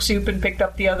went to Book Soup and picked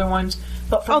up the other ones.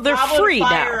 But from Oh, they're Goblet free of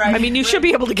Fire, now. I mean, you should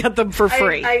be able to get them for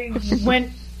free. I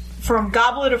went from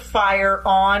Goblet of Fire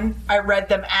on. I read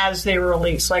them as they were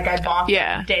released. Like I bought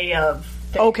them the day of.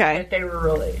 That they were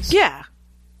released. Yeah.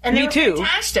 And they Me were too.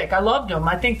 fantastic. I loved them.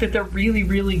 I think that they're really,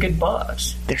 really good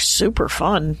books. They're super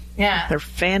fun. Yeah. They're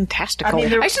fantastical. I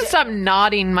mean, I should stop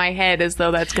nodding my head as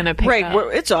though that's going to pick right, up.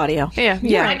 it's audio. Yeah.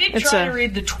 I did try to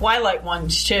read the Twilight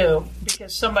ones too,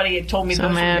 because somebody had told me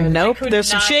those were good. Nope, I could there's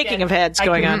some not shaking of heads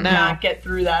going on now. I could not get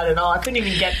through that at all. I couldn't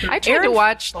even get through. I tried to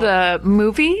watch the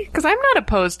movie because I'm not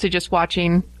opposed to just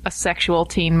watching a sexual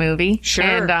teen movie. Sure.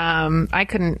 And I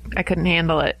couldn't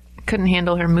handle it. Couldn't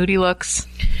handle her moody looks.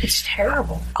 It's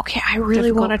terrible. Okay, I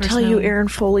really want to tell you Erin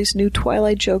Foley's new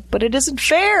Twilight joke, but it isn't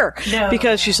fair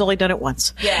because she's only done it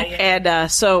once. Yeah. And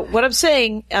so what I'm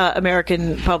saying,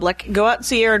 American public, go out and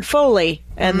see Erin Foley,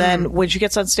 and then when she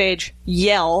gets on stage,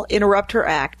 interrupt her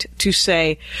act to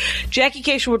say, Jackie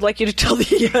Cation would like you to tell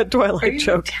the Twilight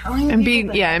joke. And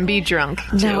be drunk.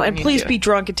 No, and please be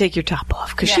drunk and take your top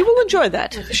off, because she will enjoy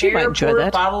that. She might enjoy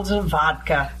that. Bottles of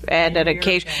vodka. And an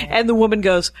occasion, and the woman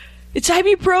goes, "It's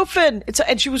ibuprofen."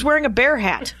 And she was wearing a bear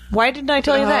hat. Why didn't I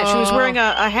tell you that? She was wearing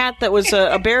a hat that was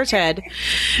a bear's head,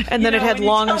 and then it had when you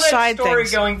long tell that side story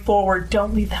things. going forward,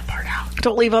 don't leave that part out.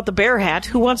 Don't leave out the bear hat.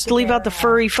 Who wants to leave out the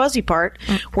furry, fuzzy part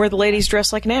where the lady's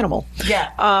dressed like an animal? Yeah.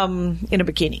 In a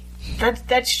bikini.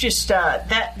 That's just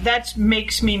that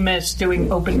makes me miss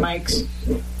doing open mics.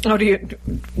 Oh, do you?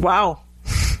 Wow.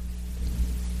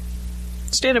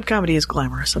 Stand-up comedy is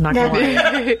glamorous. I'm not going to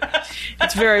lie.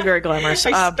 It's very, very glamorous.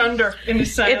 I stunned her in the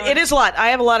silence. It is a lot. I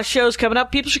have a lot of shows coming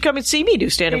up. People should come and see me do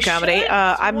stand-up comedy. It's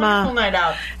a wonderful night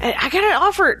out. I got an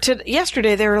offer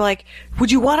yesterday. They were like, "Would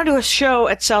you want to do a show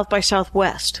at South by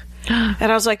Southwest?" And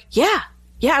I was like, "Yeah,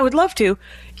 I would love to."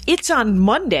 It's on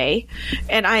Monday,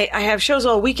 and I have shows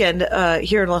all weekend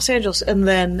here in Los Angeles, and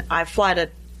then I fly to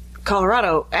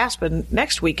Colorado, Aspen,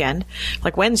 next weekend,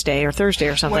 like Wednesday or Thursday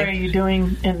or something. Where are you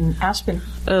doing in Aspen?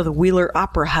 The Wheeler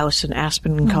Opera House in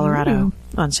Aspen, Colorado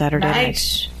on Saturday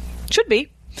Nice. night. Should be.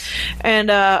 And,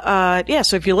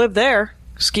 so if you live there,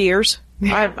 skiers.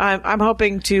 I'm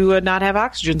hoping to not have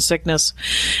oxygen sickness,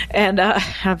 and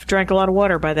I've drank a lot of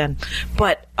water by then.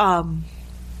 But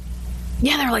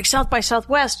yeah, they're like South by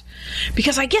Southwest,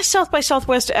 because I guess South by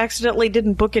Southwest accidentally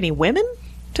didn't book any women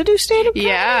to do stand-up comedy.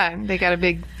 Yeah, they got a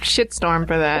big shitstorm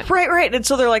for that. Right. And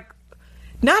so they're like,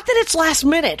 not that it's last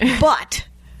minute, but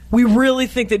we really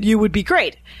think that you would be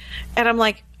great. And I'm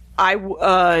like,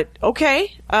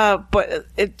 okay, but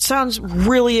it sounds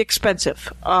really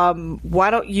expensive. Why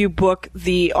don't you book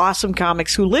the awesome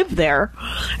comics who live there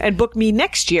and book me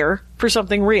next year for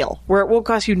something real, where it won't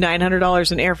cost you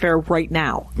 $900 in airfare right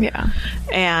now? Yeah.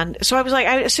 And so I was like,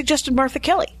 I suggested Martha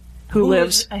Kelly, who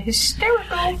lives a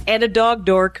hysterical, and a dog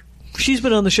dork. She's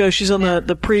been on the show. She's on the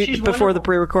before the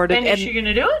pre-recorded. And is she going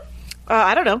to do it?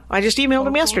 I don't know. I just emailed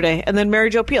him yesterday. And then Mary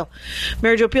Jo Peel.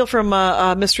 Mary Jo Peel from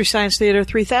Mystery Science Theater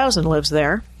 3000 lives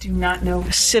there. Do not know.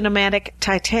 Cinematic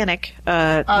Titanic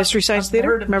Mystery Science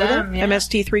Theater. Remember that? Yeah.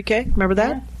 MST3K. Remember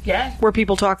that? Yeah. Where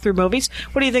people talk through movies.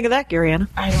 What do you think of that, Gariana?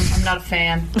 I'm not a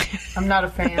fan. I'm not a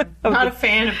fan. I'm not a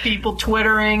fan of people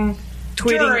tweeting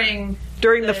during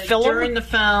the film? During the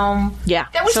film. Yeah,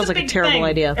 that was sounds the like a big terrible thing.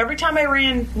 idea. Every time I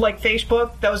ran,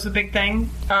 Facebook, that was the big thing.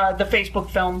 The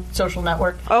Facebook film social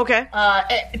network. Okay.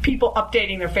 People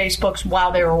updating their Facebooks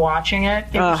while they were watching it.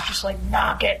 It was just like,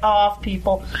 knock it off,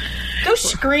 people. Those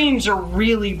screens are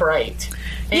really bright.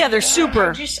 Yeah, they're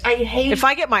super. I hate. If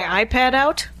I get my iPad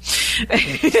out,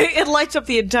 it lights up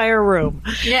the entire room.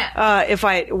 Yeah.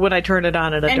 When I turn it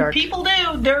on at a dark. And people do.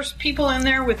 There's people in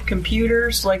there with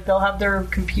computers. Like, they'll have their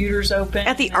computers open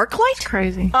at the ArcLight.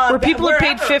 Crazy. Where people have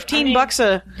paid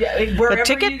 $15 wherever a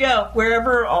ticket. You go,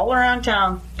 wherever, all around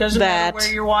town. Doesn't matter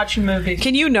where you're watching movies.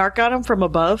 Can you narc on them from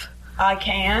above? I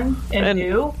can and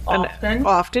do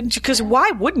often. Because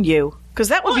why wouldn't you? Because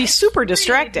that would be super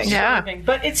distracting. Yeah.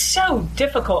 But it's so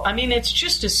difficult. I mean, it's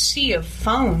just a sea of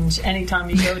phones anytime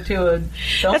you go to a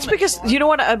film. That's because, you know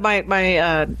what,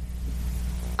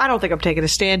 I don't think I'm taking a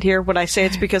stand here when I say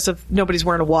it's because of nobody's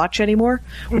wearing a watch anymore,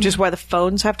 which is why the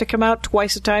phones have to come out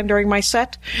twice a time during my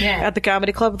set at the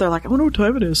comedy club. They're like, I wonder what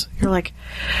time it is. You're like,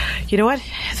 you know what?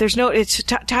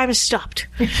 Time has stopped.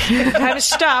 Time has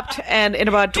stopped, and in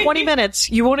about 20 minutes,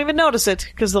 you won't even notice it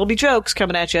because there'll be jokes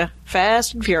coming at you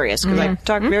fast and furious because I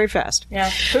talk very fast.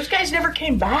 Yeah, those guys never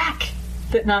came back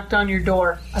that knocked on your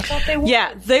door. I thought they were.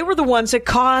 Yeah, they were the ones that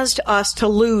caused us to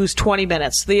lose 20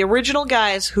 minutes. The original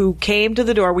guys who came to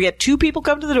the door, we had 2 people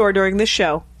come to the door during this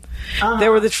show. They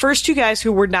were the first 2 guys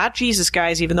who were not Jesus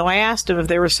guys, even though I asked them if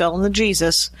they were selling the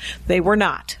Jesus. They were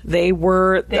not. They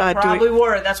were... They probably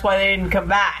were. That's why they didn't come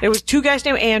back. It was 2 guys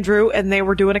named Andrew, and they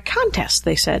were doing a contest,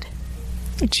 they said.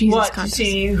 Jesus contest. To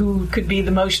see who could be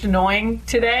the most annoying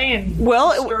today? And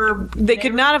they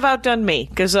could not have outdone me,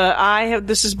 because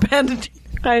this has been...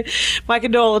 my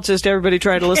condolences to everybody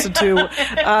trying to listen to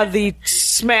the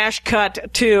smash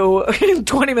cut to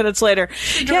 20 minutes later.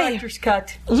 The director's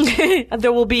cut.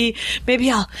 There will be, I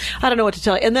don't know what to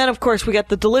tell you. And then, of course, we got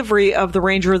the delivery of the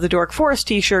Ranger of the Dork Forest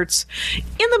t-shirts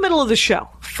in the middle of the show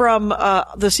from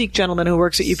the Sikh gentleman who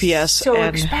works at UPS. So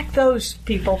expect those,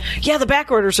 people. Yeah, the back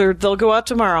orders they'll go out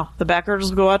tomorrow. The back orders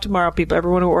will go out tomorrow, people.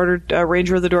 Everyone who ordered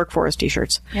Ranger of the Dork Forest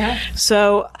t-shirts. Yeah.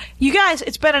 So, you guys,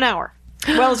 it's been an hour.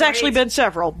 Well, it's actually been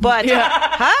several, but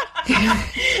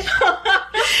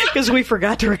because we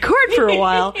forgot to record for a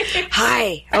while.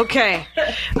 Hi. Okay.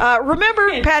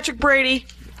 Remember Patrick Brady.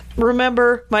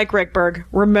 Remember Mike Rickberg.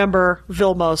 Remember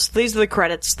Vilmos. These are the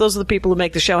credits. Those are the people who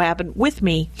make the show happen with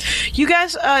me. You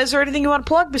guys, is there anything you want to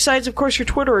plug besides, of course, your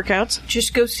Twitter accounts?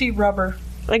 Just go see Rubber.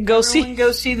 Like go see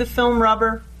the film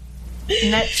Rubber.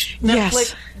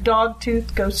 Netflix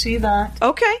Dogtooth. Go see that.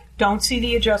 Okay. Don't see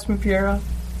The Adjustment Bureau.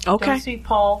 Okay. Don't see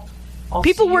Paul.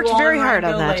 People worked very hard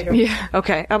on that. Later. Yeah.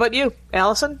 Okay. How about you,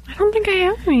 Alison? I don't think I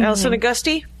have anything. Alison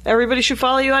Agosti? Everybody should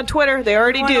follow you on Twitter. They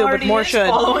already do, but more should.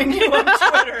 Following you on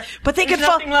Twitter. But they There's can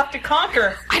nothing left to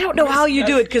conquer. I don't know how you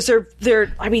do it because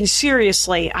they're. I mean,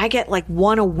 seriously, I get like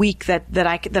one a week that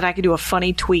I could do a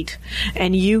funny tweet,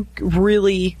 and you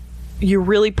really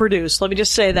produce. Let me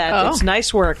just say that. It's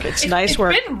nice work. It's nice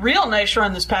work. It's been real nice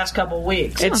run this past couple of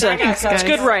weeks. It's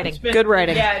good writing. Good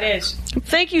writing. Yeah, it is.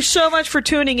 Thank you so much for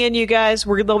tuning in, you guys.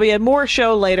 There'll be a more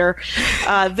show later.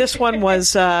 This one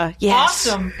was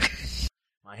awesome.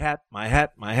 My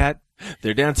hat.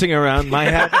 They're dancing around my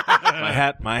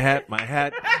hat. My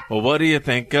hat. Well, what do you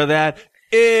think of that?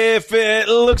 If it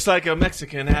looks like a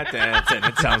Mexican hat dance and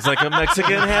it sounds like a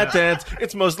Mexican hat dance,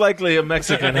 it's most likely a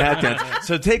Mexican hat dance.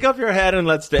 So take off your hat and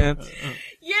let's dance.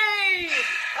 Yay!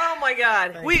 Oh my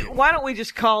God. Why don't we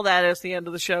just call that as the end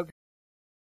of the show?